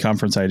wacky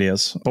conference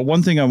ideas. But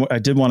one thing I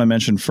did want to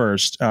mention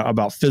first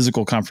about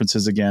physical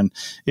conferences again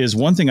is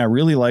one thing I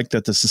really like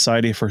that the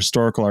Society for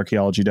Historical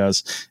Archaeology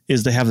does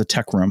is they have the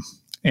tech room.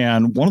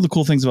 And one of the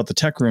cool things about the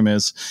tech room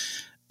is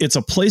it's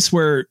a place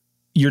where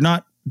you're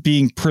not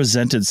being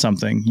presented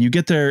something. You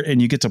get there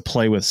and you get to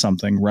play with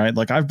something, right?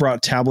 Like I've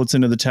brought tablets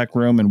into the tech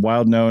room in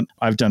WildNote.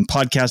 I've done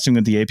podcasting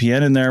with the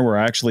APN in there where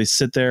I actually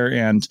sit there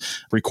and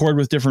record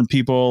with different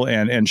people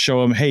and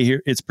show them, hey,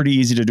 here, it's pretty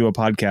easy to do a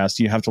podcast.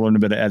 You have to learn a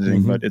bit of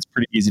editing, but it's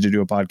pretty easy to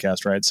do a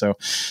podcast, right? So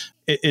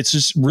it's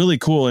just really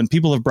cool. And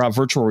people have brought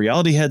virtual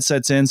reality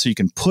headsets in so you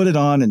can put it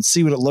on and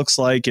see what it looks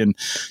like. And,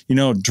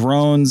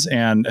 drones,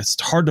 and it's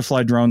hard to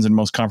fly drones in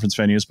most conference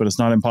venues, but it's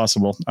not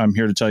impossible. I'm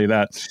here to tell you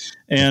that.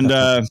 And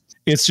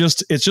it's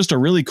just a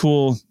really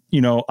cool,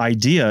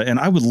 idea. And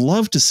I would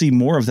love to see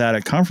more of that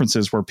at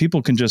conferences where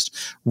people can just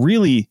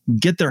really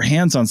get their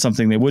hands on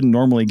something they wouldn't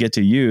normally get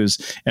to use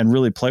and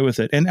really play with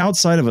it. And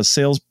outside of a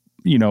sales,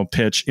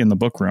 pitch in the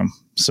book room.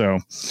 So,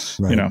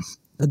 right.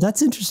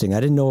 That's interesting. I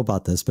didn't know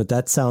about this, but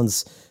that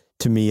sounds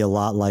to me a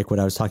lot like what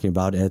I was talking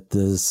about at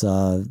this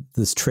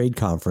trade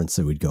conference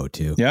that we'd go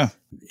to. Yeah.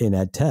 In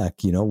ed tech,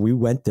 we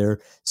went there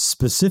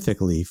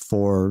specifically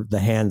for the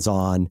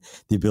hands-on,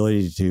 the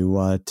ability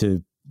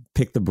to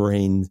pick the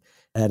brain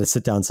at a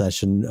sit-down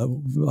session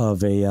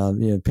of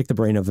pick the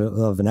brain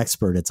of an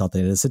expert at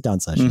something at a sit-down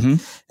session,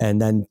 and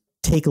then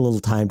take a little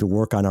time to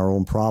work on our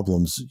own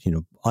problems,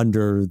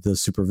 under the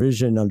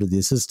supervision, under the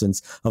assistance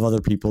of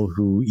other people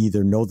who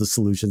either know the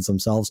solutions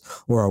themselves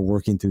or are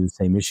working through the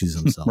same issues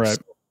themselves. Right.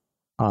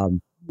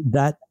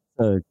 That's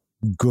a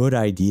good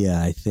idea,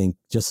 I think,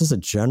 just as a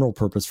general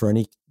purpose for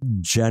any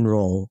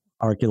general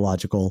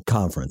archaeological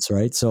conference,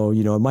 right? So,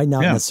 it might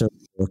not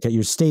necessarily work at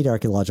your state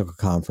archaeological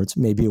conference.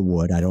 Maybe it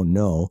would, I don't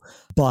know.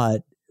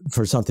 But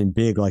for something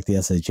big like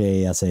the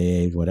SHA,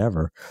 SAA,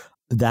 whatever,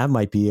 that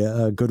might be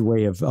a good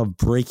way of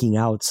breaking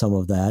out some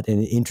of that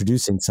and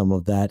introducing some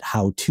of that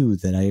how-to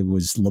that I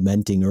was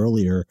lamenting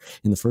earlier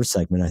in the first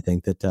segment. I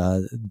think that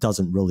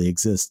doesn't really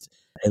exist,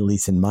 at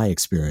least in my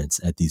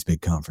experience, at these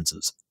big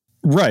conferences.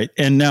 Right.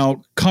 And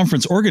now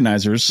conference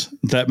organizers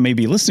that may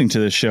be listening to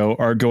this show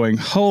are going,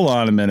 hold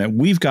on a minute.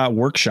 We've got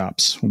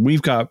workshops.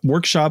 We've got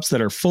workshops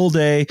that are full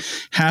day,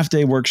 half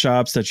day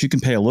workshops that you can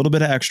pay a little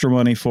bit of extra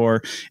money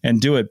for and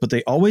do it. But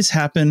they always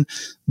happen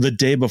the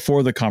day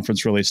before the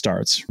conference really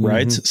starts.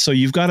 Right. So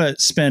you've got to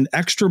spend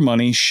extra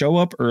money, show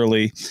up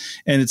early,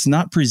 and it's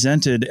not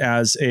presented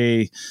as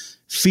a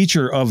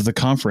feature of the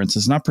conference.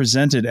 It's not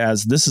presented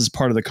as this is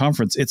part of the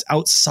conference. It's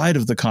outside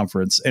of the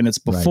conference and it's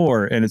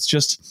before. Right. And it's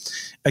just,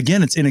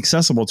 again, it's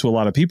inaccessible to a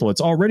lot of people. It's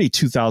already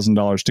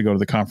 $2,000 to go to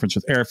the conference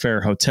with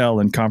airfare,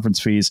 hotel, and conference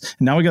fees.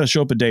 And now we got to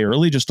show up a day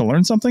early just to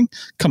learn something.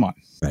 Come on.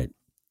 Right.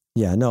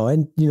 Yeah, no.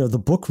 And, the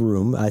book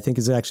room, I think,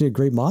 is actually a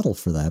great model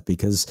for that,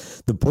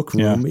 because the book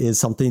room is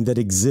something that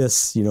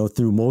exists,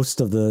 through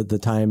most of the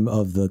time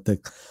of the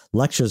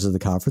lectures of the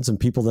conference, and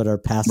people that are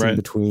passing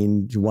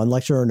between one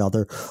lecture or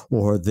another,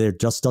 or there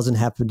just doesn't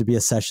happen to be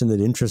a session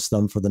that interests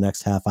them for the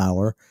next half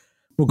hour,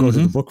 will go to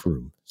the book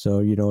room. So,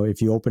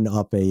 if you open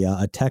up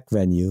a tech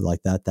venue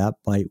like that, that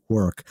might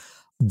work.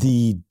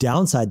 The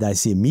downside that I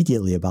see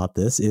immediately about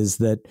this is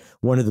that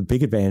one of the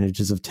big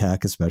advantages of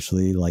tech,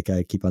 especially like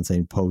I keep on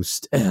saying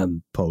post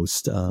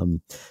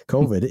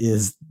COVID,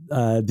 is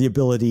the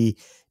ability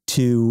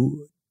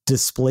to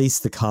displace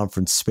the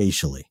conference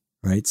spatially,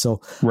 right?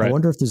 So I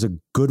wonder if there's a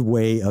good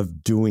way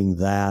of doing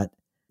that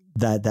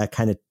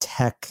kind of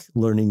tech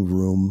learning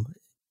room,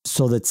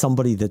 so that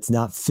somebody that's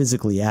not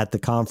physically at the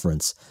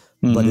conference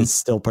but is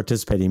still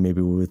participating,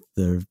 maybe with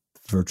their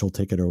virtual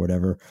ticket or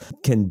whatever,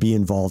 can be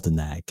involved in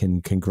that, can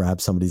grab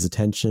somebody's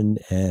attention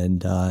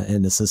and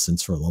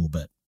assistance for a little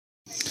bit.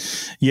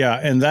 Yeah.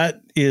 And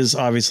that is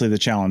obviously the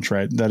challenge,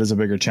 right? That is a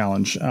bigger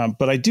challenge.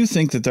 But I do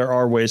think that there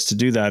are ways to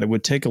do that. It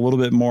would take a little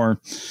bit more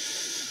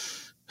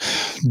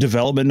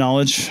development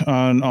knowledge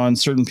on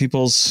certain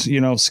people's,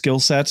 skill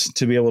sets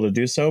to be able to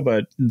do so.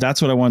 But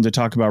that's what I wanted to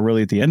talk about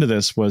really at the end of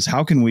this, was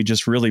how can we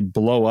just really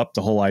blow up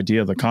the whole idea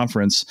of the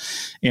conference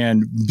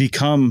and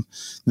become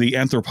the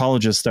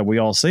anthropologists that we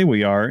all say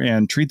we are,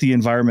 and treat the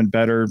environment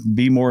better,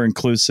 be more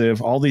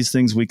inclusive, all these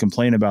things we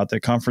complain about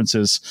that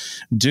conferences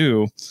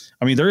do.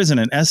 I mean, there isn't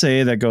an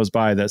SAA that goes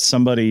by that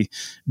somebody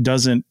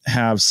doesn't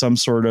have some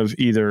sort of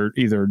either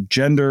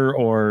gender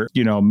or,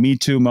 Me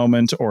Too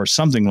moment or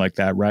something like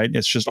that, right?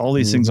 It's just all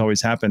these things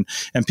always happen,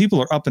 and people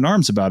are up in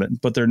arms about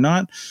it, but they're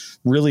not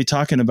really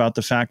talking about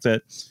the fact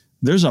that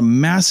there's a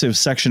massive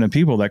section of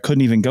people that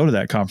couldn't even go to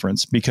that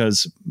conference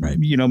because,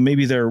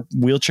 maybe they're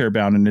wheelchair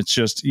bound, and it's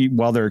just,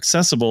 while they're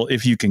accessible,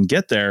 if you can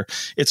get there,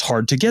 it's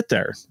hard to get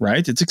there,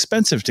 right? It's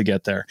expensive to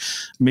get there.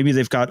 Maybe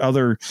they've got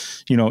other,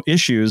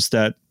 issues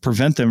that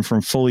prevent them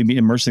from fully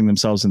immersing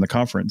themselves in the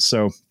conference.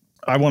 So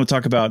I want to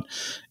talk about,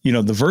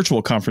 the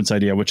virtual conference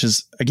idea, which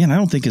is, again, I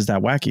don't think is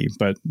that wacky,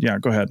 but yeah,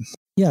 go ahead.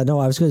 Yeah, no,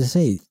 I was going to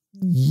say,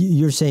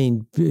 you're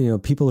saying,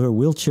 people who are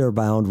wheelchair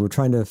bound, we're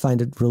trying to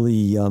find it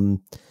really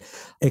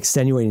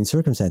extenuating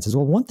circumstances.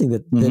 Well, one thing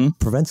that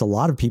prevents a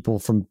lot of people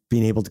from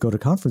being able to go to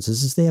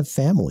conferences is they have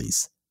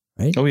families,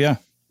 right? Oh, yeah.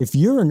 If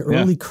you're an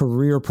early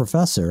career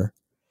professor,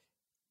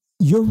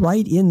 you're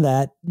right in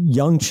that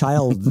young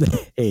child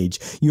age.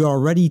 You're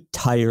already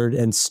tired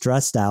and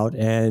stressed out,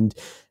 and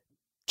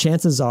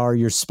chances are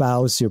your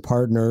spouse, your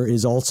partner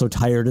is also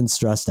tired and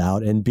stressed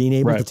out, and being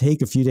able to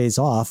take a few days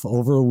off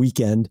over a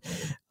weekend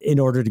in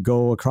order to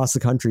go across the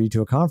country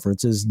to a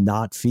conference is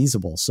not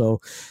feasible.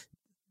 So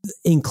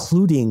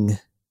including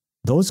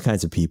those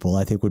kinds of people,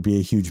 I think, would be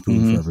a huge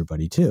boon for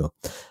everybody too.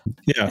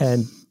 Yeah.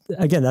 And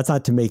again, that's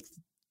not to make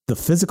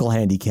the physical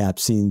handicap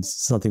seems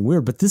something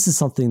weird, but this is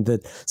something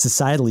that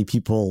societally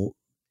people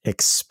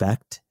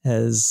expect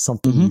as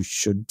something you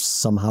should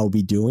somehow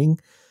be doing.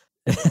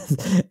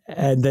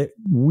 And that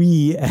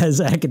we as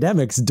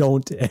academics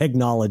don't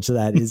acknowledge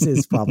that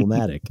is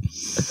problematic.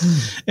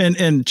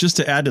 And just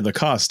to add to the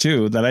cost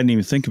too, that I didn't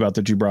even think about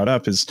that you brought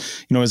up is,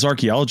 as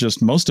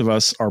archaeologists, most of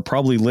us are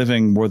probably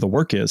living where the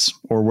work is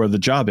or where the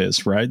job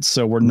is, right?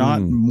 So we're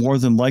not more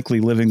than likely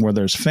living where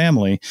there's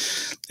family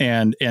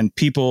and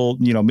people,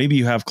 maybe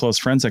you have close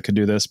friends that could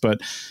do this,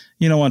 but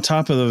on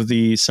top of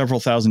the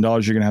several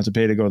 $1,000s you're going to have to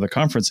pay to go to the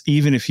conference,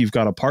 even if you've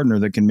got a partner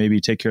that can maybe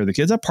take care of the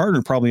kids, that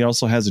partner probably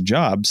also has a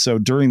job. So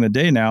during the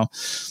day now,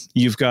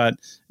 you've got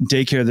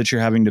daycare that you're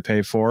having to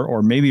pay for,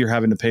 or maybe you're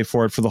having to pay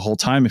for it for the whole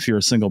time if you're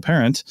a single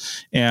parent.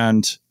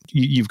 And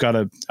you've got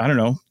to, I don't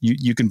know,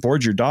 you can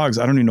board your dogs.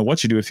 I don't even know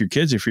what you do with your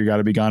kids if you got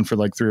to be gone for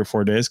like 3 or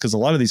 4 days, because a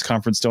lot of these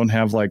conferences don't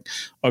have like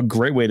a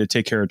great way to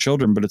take care of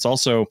children. But it's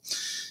also,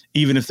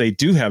 even if they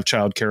do have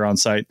childcare on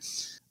site,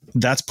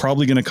 that's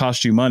probably going to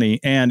cost you money.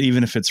 And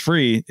even if it's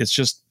free, it's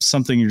just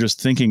something you're just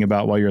thinking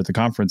about while you're at the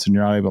conference and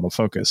you're not able to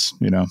focus,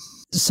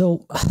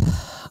 So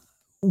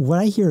what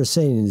I hear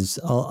saying is,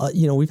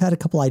 we've had a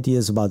couple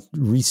ideas about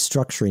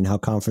restructuring how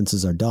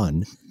conferences are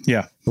done.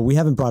 Yeah. But we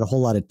haven't brought a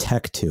whole lot of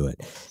tech to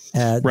it.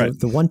 Right.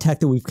 The one tech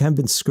that we've kind of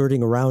been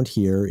skirting around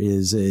here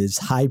is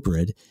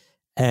hybrid.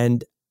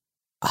 And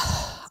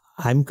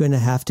I'm going to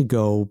have to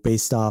go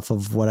based off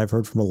of what I've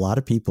heard from a lot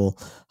of people.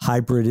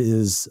 Hybrid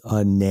is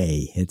a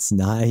nay. It's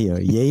not,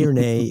 yay or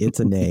nay,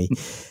 it's a nay.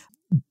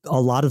 A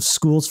lot of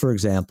schools, for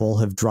example,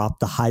 have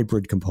dropped the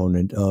hybrid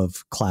component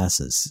of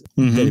classes,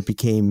 that it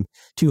became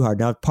too hard.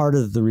 Now, part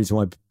of the reason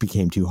why it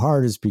became too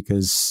hard is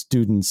because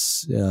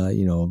students,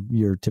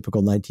 your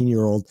typical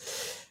 19-year-old,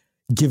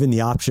 given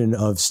the option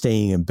of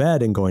staying in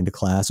bed and going to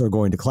class, or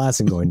going to class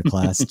and going to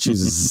class,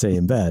 chooses to stay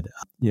in bed.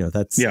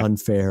 That's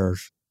unfair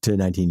to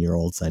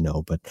 19-year-olds, I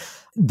know, but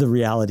the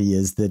reality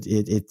is that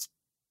it's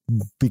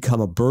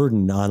become a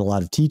burden on a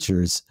lot of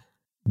teachers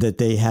that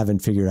they haven't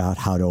figured out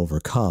how to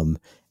overcome,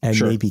 and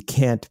maybe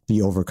can't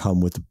be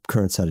overcome with the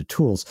current set of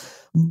tools.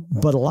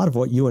 But a lot of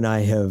what you and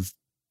I have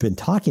been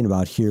talking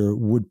about here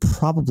would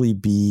probably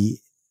be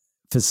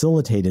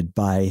facilitated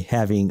by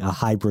having a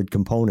hybrid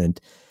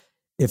component,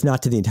 if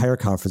not to the entire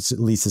conference, at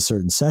least to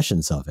certain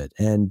sessions of it.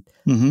 And,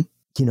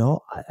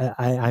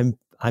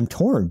 I'm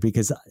torn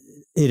because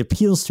it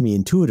appeals to me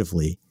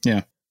intuitively.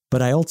 Yeah.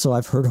 But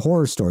I've heard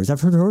horror stories.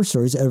 I've heard horror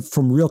stories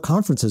from real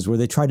conferences where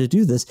they try to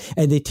do this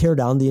and they tear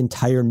down the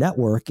entire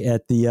network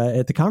at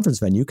the conference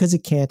venue because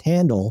it can't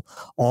handle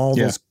all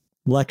those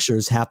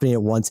lectures happening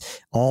at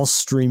once, all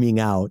streaming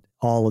out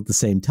all at the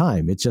same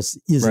time. It just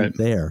isn't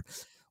there.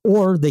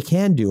 Or they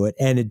can do it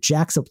and it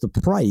jacks up the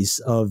price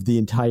of the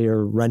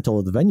entire rental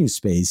of the venue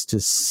space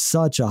to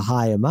such a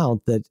high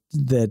amount that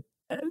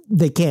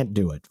they can't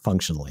do it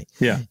functionally.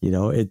 Yeah.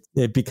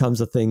 It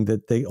becomes a thing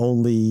that they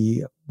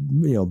only,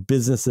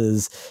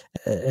 businesses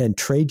and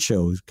trade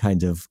show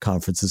kind of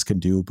conferences can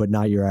do, but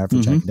not your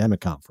average academic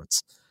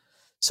conference.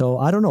 So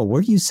I don't know.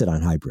 Where do you sit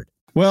on hybrid?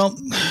 Well,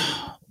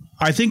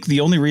 I think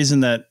the only reason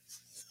that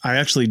I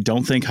actually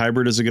don't think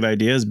hybrid is a good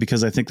idea is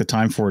because I think the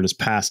time for it is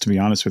past, to be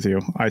honest with you.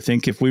 I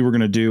think if we were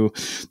going to do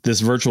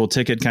this virtual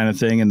ticket kind of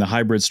thing and the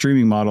hybrid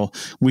streaming model,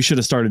 we should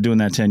have started doing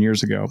that 10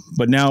 years ago.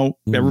 But now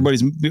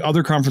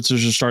other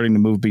conferences are starting to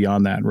move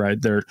beyond that, right?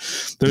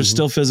 There's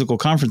still physical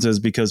conferences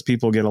because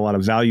people get a lot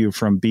of value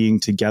from being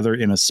together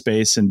in a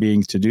space and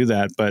being to do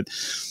that. But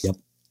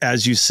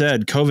as you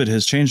said, COVID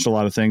has changed a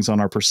lot of things on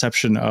our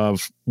perception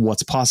of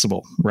what's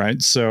possible, right?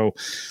 So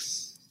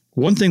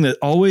one thing that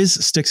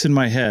always sticks in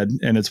my head,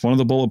 and it's one of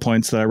the bullet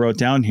points that I wrote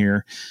down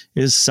here,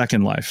 is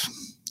Second Life.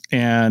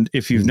 And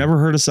if you've never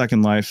heard of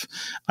Second Life,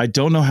 I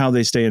don't know how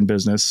they stay in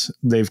business.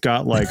 They've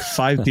got like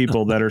 5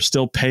 people that are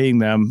still paying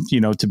them,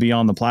 to be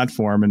on the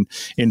platform. And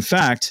in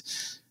fact,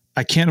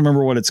 I can't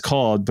remember what it's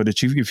called, but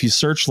if you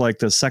search like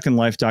the Second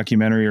Life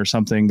documentary or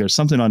something, there's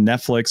something on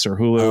Netflix or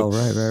Hulu. Oh,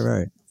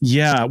 right.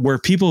 Yeah, where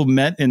people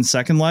met in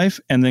Second Life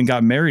and then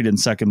got married in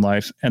Second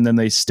Life, and then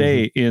they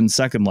stay in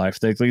Second Life.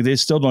 They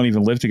still don't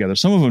even live together.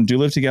 Some of them do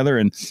live together,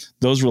 and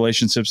those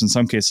relationships in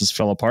some cases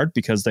fell apart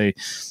because they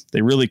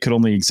really could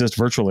only exist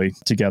virtually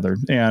together.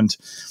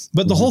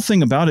 But the whole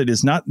thing about it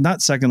is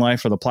not Second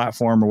Life or the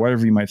platform or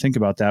whatever you might think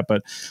about that,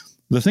 but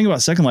the thing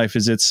about Second Life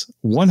is it's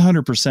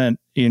 100%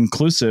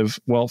 inclusive,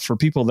 for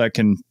people that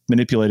can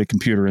manipulate a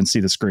computer and see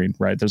the screen,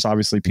 right? There's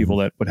obviously people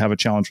that would have a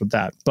challenge with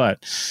that.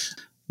 But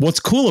what's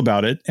cool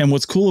about it, and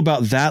what's cool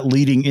about that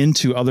leading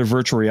into other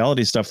virtual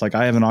reality stuff, like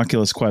I have an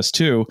Oculus Quest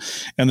 2,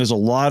 and there's a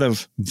lot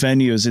of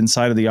venues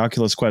inside of the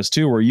Oculus Quest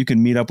 2 where you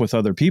can meet up with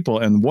other people.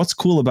 And what's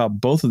cool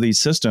about both of these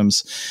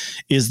systems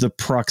is the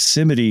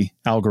proximity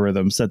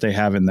algorithms that they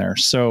have in there.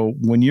 So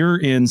when you're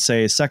in,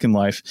 say, Second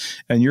Life,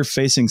 and you're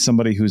facing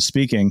somebody who's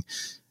speaking,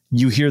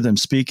 you hear them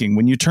speaking.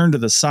 When you turn to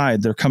the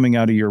side, they're coming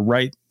out of your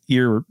right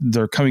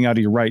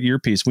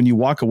earpiece. When you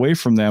walk away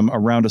from them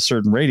around a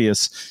certain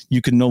radius,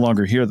 you can no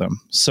longer hear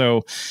them.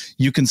 So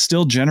you can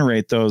still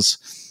generate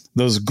those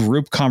those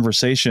group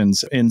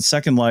conversations in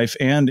Second Life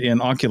and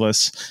in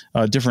Oculus,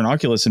 different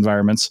Oculus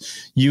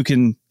environments, you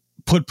can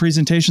put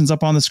presentations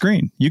up on the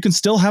screen. You can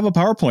still have a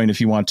PowerPoint if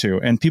you want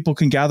to, and people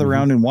can gather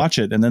around and watch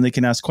it, and then they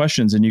can ask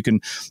questions, and you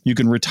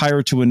can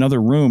retire to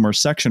another room or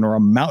section or a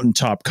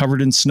mountaintop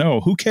covered in snow.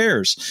 Who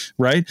cares,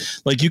 right?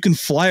 Like, you can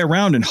fly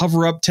around and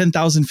hover up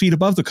 10,000 feet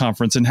above the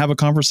conference and have a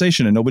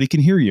conversation and nobody can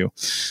hear you.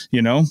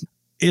 You know,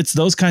 it's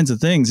those kinds of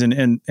things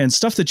and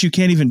stuff that you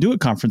can't even do at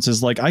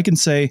conferences. Like, I can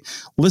say,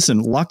 listen,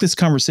 lock this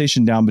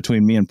conversation down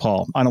between me and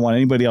Paul. I don't want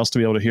anybody else to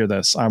be able to hear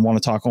this. I want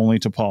to talk only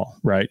to Paul.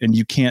 Right. And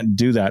you can't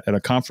do that at a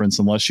conference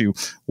unless you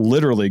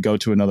literally go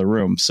to another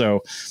room.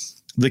 So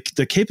the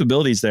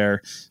capabilities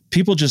there,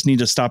 people just need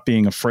to stop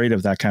being afraid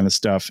of that kind of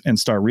stuff and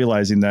start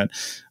realizing that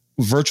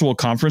virtual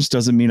conference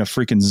doesn't mean a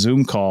freaking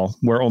Zoom call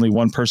where only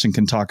one person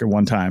can talk at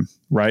one time.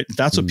 Right.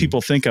 That's what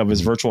people think of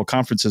as virtual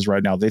conferences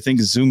right now. They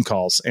think Zoom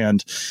calls,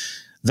 and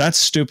that's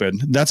stupid.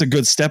 That's a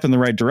good step in the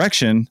right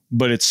direction,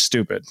 but it's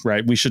stupid,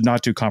 right? We should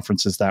not do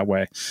conferences that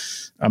way.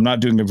 I'm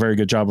not doing a very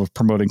good job of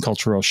promoting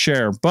cultural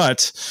share,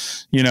 but,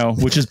 you know,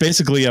 which is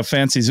basically a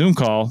fancy Zoom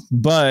call,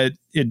 but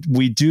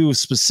we do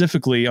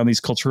specifically on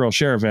these cultural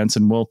share events,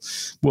 and we'll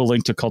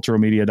link to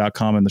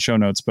culturalmedia.com in the show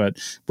notes, but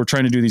we're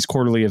trying to do these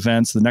quarterly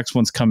events. The next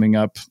one's coming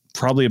up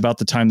probably about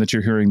the time that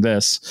you're hearing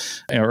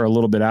this, or a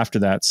little bit after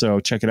that. So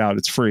check it out.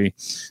 It's free,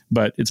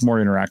 but it's more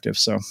interactive.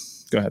 So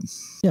go ahead.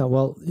 Yeah,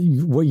 well,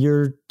 what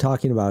you're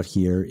talking about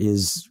here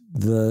is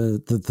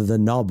the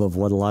nub of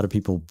what a lot of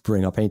people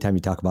bring up anytime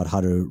you talk about how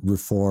to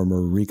reform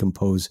or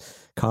recompose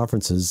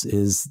conferences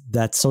is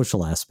that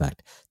social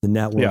aspect, the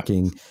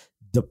networking,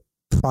 the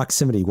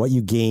proximity, what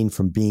you gain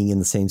from being in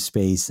the same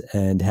space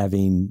and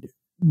having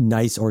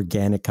nice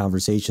organic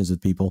conversations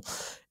with people,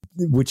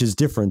 which is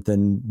different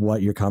than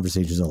what your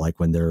conversations are like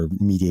when they're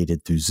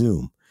mediated through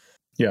Zoom.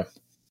 Yeah.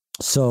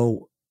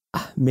 So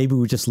maybe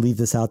we just leave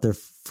this out there,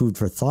 food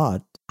for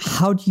thought.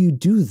 How do you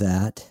do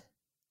that?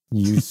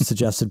 You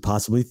suggested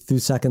possibly through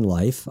Second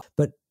Life,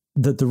 but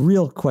the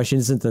real question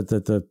isn't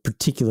the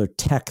particular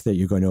tech that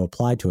you're going to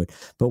apply to it,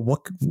 but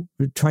what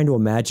trying to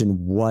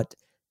imagine what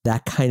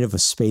that kind of a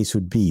space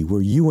would be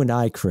where you and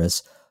I,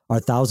 Chris, are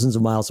thousands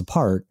of miles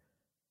apart,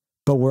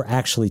 but we're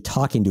actually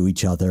talking to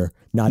each other,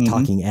 not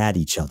talking at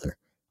each other,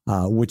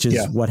 which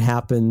is what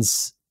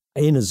happens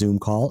in a Zoom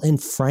call.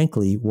 And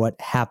frankly,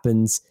 what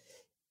happens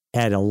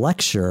at a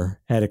lecture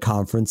at a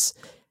conference.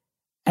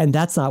 And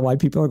that's not why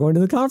people are going to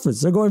the conference.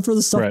 They're going for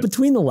the stuff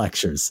between the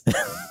lectures.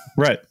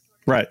 Right.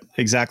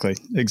 Exactly.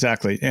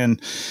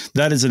 And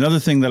that is another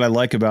thing that I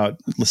like about,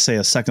 let's say,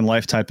 a Second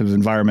Life type of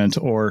environment,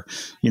 or,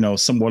 you know,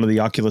 one of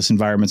the Oculus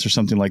environments or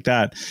something like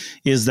that,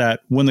 is that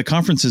when the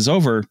conference is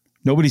over,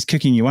 nobody's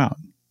kicking you out.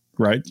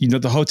 Right. You know,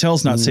 the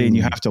hotel's not saying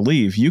you have to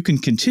leave. You can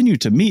continue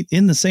to meet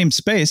in the same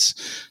space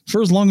for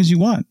as long as you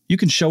want. You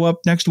can show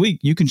up next week.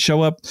 You can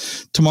show up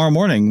tomorrow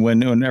morning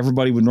when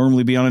everybody would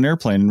normally be on an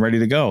airplane and ready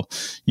to go.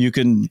 You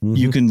can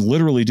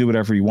literally do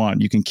whatever you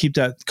want. You can keep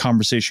that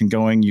conversation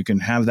going. You can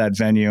have that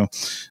venue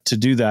to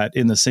do that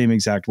in the same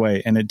exact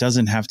way. And it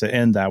doesn't have to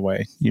end that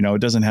way. You know,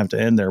 it doesn't have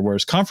to end there.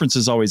 Whereas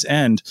conferences always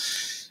end.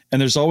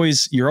 And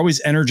you're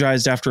always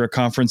energized after a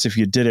conference if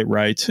you did it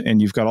right.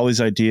 And you've got all these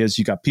ideas,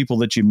 you got people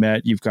that you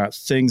met, you've got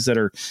things that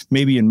are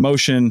maybe in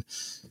motion,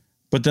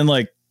 but then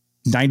like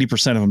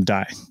 90% of them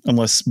die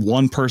unless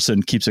one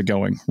person keeps it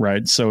going.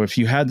 Right. So if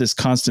you had this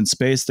constant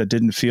space that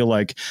didn't feel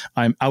like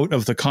I'm out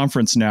of the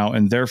conference now,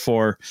 and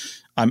therefore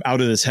I'm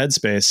out of this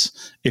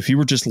headspace, if you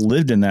were just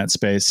lived in that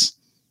space,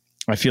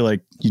 I feel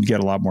like you'd get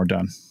a lot more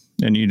done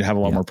and you'd have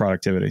a lot more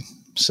productivity.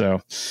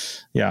 So,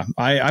 yeah,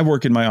 I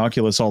work in my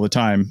Oculus all the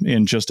time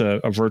in just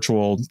a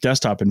virtual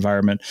desktop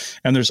environment.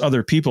 And there's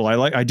other people.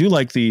 I do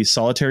like the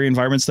solitary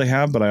environments they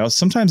have, but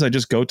sometimes I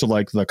just go to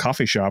like the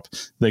coffee shop,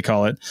 they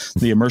call it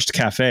the immersed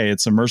cafe.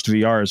 It's immersed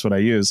VR is what I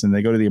use. And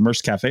they go to the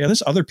immersed cafe and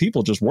there's other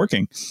people just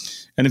working.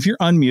 And if you're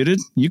unmuted,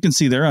 you can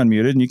see they're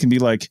unmuted and you can be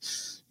like,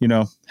 you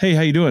know, hey,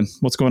 how you doing?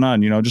 What's going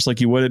on? You know, just like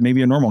you would at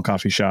maybe a normal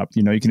coffee shop,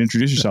 you know, you can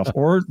introduce yourself.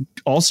 Or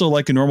also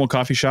like a normal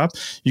coffee shop,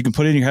 you can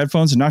put in your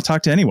headphones and not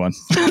talk to anyone.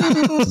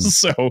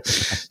 So,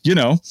 you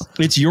know,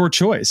 it's your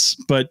choice,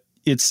 but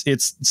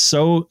it's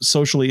so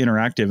socially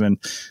interactive. And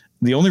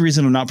the only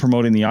reason I'm not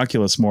promoting the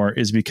Oculus more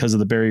is because of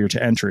the barrier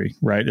to entry,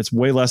 right? It's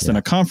way less than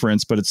a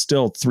conference, but it's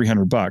still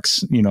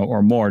 $300, you know,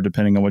 or more,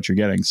 depending on what you're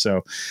getting.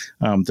 So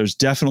there's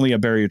definitely a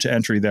barrier to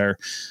entry there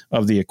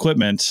of the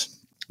equipment.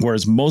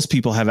 Whereas most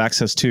people have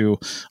access to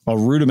a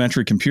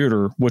rudimentary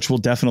computer, which will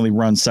definitely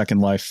run Second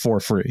Life for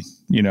free.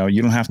 You know,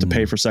 you don't have to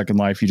pay for Second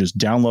Life. You just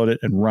download it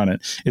and run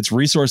it. It's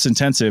resource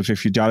intensive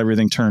if you got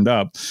everything turned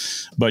up,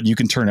 but you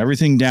can turn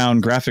everything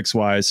down graphics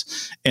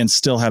wise and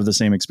still have the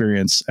same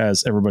experience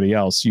as everybody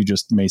else. You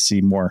just may see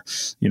more,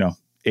 you know,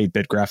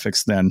 8-bit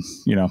graphics than,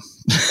 you know,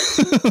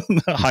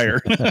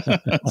 higher.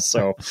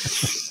 So,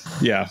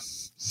 yeah.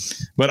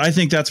 But I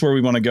think that's where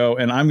we want to go.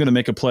 And I'm going to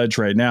make a pledge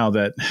right now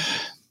that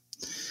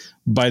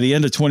by the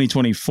end of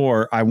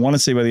 2024, I want to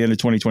say by the end of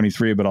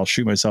 2023, but I'll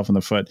shoot myself in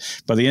the foot.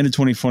 By the end of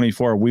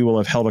 2024, we will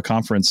have held a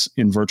conference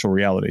in virtual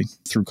reality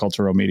through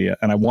Cultural Media.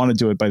 And I want to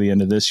do it by the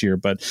end of this year,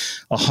 but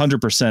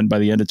 100% by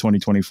the end of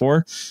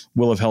 2024,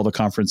 we'll have held a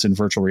conference in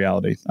virtual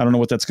reality. I don't know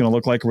what that's going to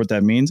look like or what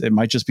that means. It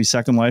might just be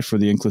Second Life for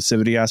the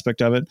inclusivity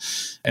aspect of it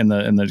and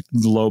the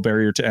low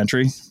barrier to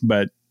entry,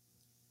 but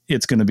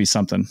it's going to be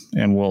something,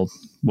 and we'll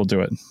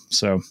do it.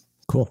 So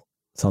cool.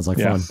 Sounds like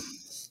fun.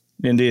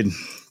 Indeed.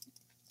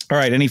 All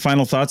right. Any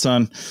final thoughts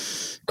on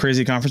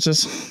crazy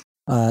conferences?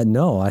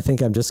 No, I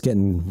think I'm just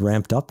getting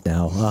ramped up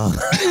now.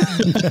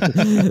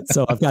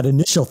 So I've got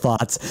initial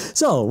thoughts.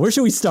 So where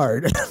should we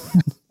start?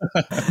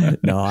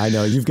 No, I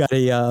know you've got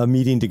a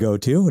meeting to go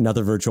to,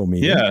 another virtual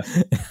meeting. Yeah.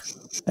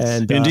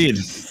 And indeed.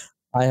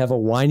 I have a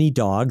whiny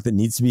dog that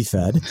needs to be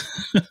fed.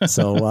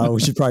 So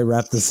we should probably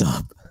wrap this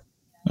up.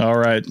 All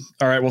right.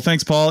 Well,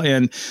 thanks, Paul.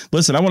 And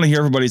listen, I want to hear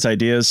everybody's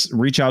ideas.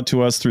 Reach out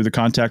to us through the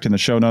contact in the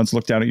show notes.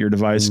 Look down at your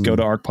device. Go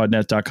to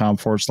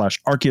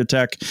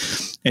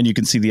arcpodnet.com/ArchaeoTech, and you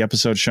can see the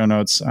episode show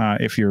notes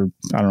if you're,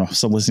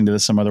 still listening to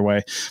this some other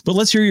way. But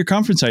let's hear your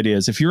conference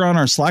ideas. If you're on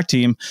our Slack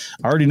team,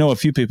 I already know a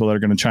few people that are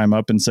going to chime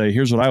up and say,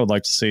 here's what I would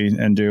like to see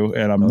and do.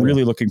 And I'm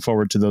really looking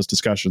forward to those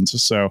discussions.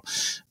 So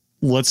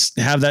let's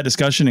have that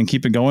discussion and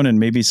keep it going. And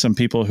maybe some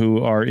people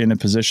who are in a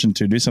position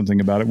to do something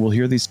about it will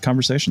hear these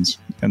conversations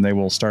and they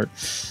will start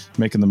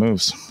making the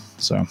moves.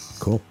 So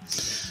cool.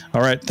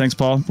 All right. Thanks,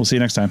 Paul. We'll see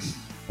you next time.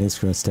 Thanks,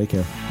 Chris. Take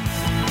care.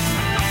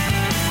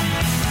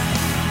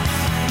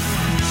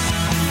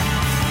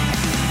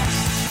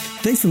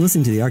 Thanks for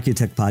listening to the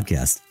ArchaeoTech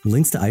podcast.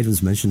 Links to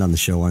items mentioned on the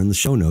show are in the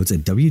show notes at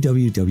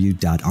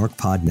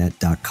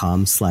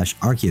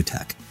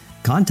www.arcpodnet.com/archaeotech.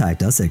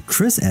 Contact us at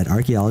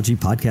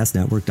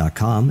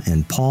chris@archaeologypodcastnetwork.com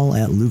and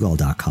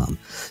paul@lugal.com.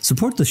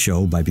 Support the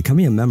show by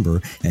becoming a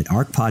member at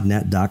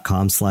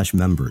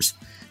arcpodnet.com/members.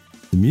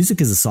 The music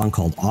is a song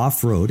called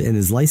Off Road and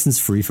is license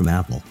free from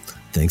Apple.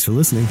 Thanks for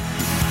listening.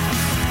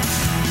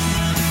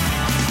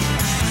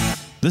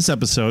 This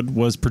episode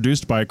was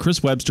produced by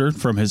Chris Webster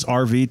from his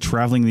RV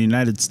traveling the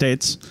United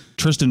States,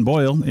 Tristan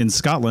Boyle in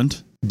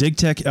Scotland,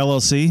 DigTech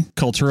LLC,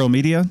 Cultural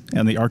Media,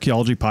 and the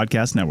Archaeology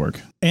Podcast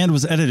Network, and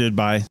was edited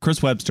by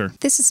Chris Webster.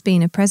 This has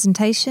been a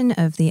presentation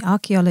of the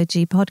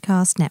Archaeology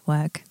Podcast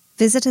Network.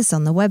 Visit us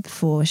on the web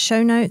for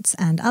show notes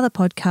and other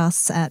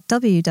podcasts at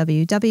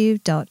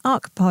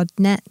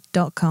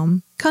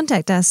www.arcpodnet.com.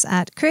 Contact us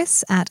at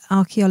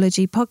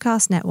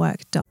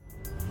chris@archaeologypodcastnetwork.com.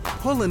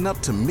 Pulling up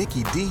to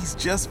Mickey D's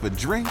just for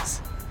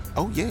drinks?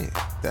 Oh yeah,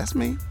 that's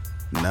me.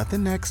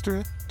 Nothing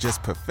extra,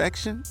 just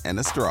perfection and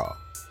a straw.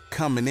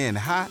 Coming in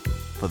hot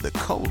for the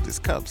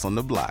coldest cups on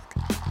the block.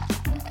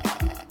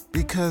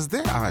 Because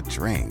there are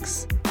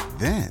drinks.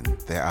 Then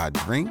there are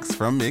drinks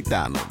from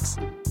McDonald's.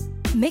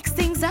 Mix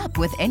things up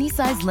with any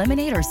size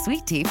lemonade or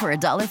sweet tea for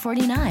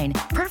 $1.49.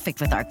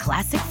 Perfect with our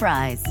classic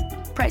fries.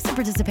 Price and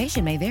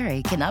participation may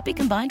vary. Cannot be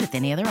combined with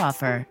any other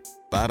offer.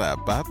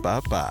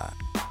 Ba-da-ba-ba-ba.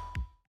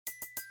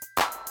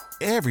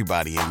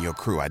 Everybody in your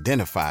crew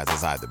identifies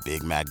as either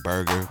Big Mac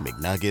Burger,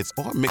 McNuggets,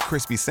 or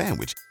McCrispy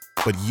Sandwich.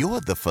 But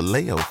you're the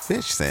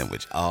Filet-O-Fish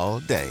Sandwich all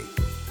day.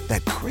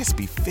 That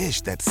crispy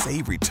fish, that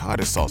savory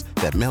tartar sauce,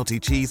 that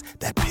melty cheese,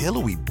 that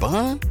pillowy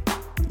bun.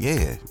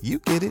 Yeah, you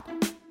get it.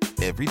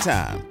 Every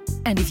time.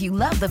 And if you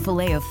love the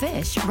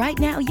Filet-O-Fish, right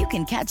now you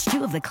can catch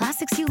two of the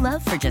classics you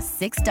love for just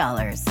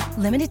 $6.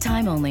 Limited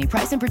time only.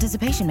 Price and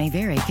participation may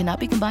vary. Cannot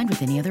be combined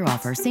with any other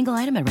offer. Single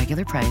item at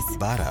regular price.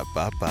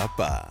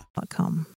 Ba-da-ba-ba-ba. .com.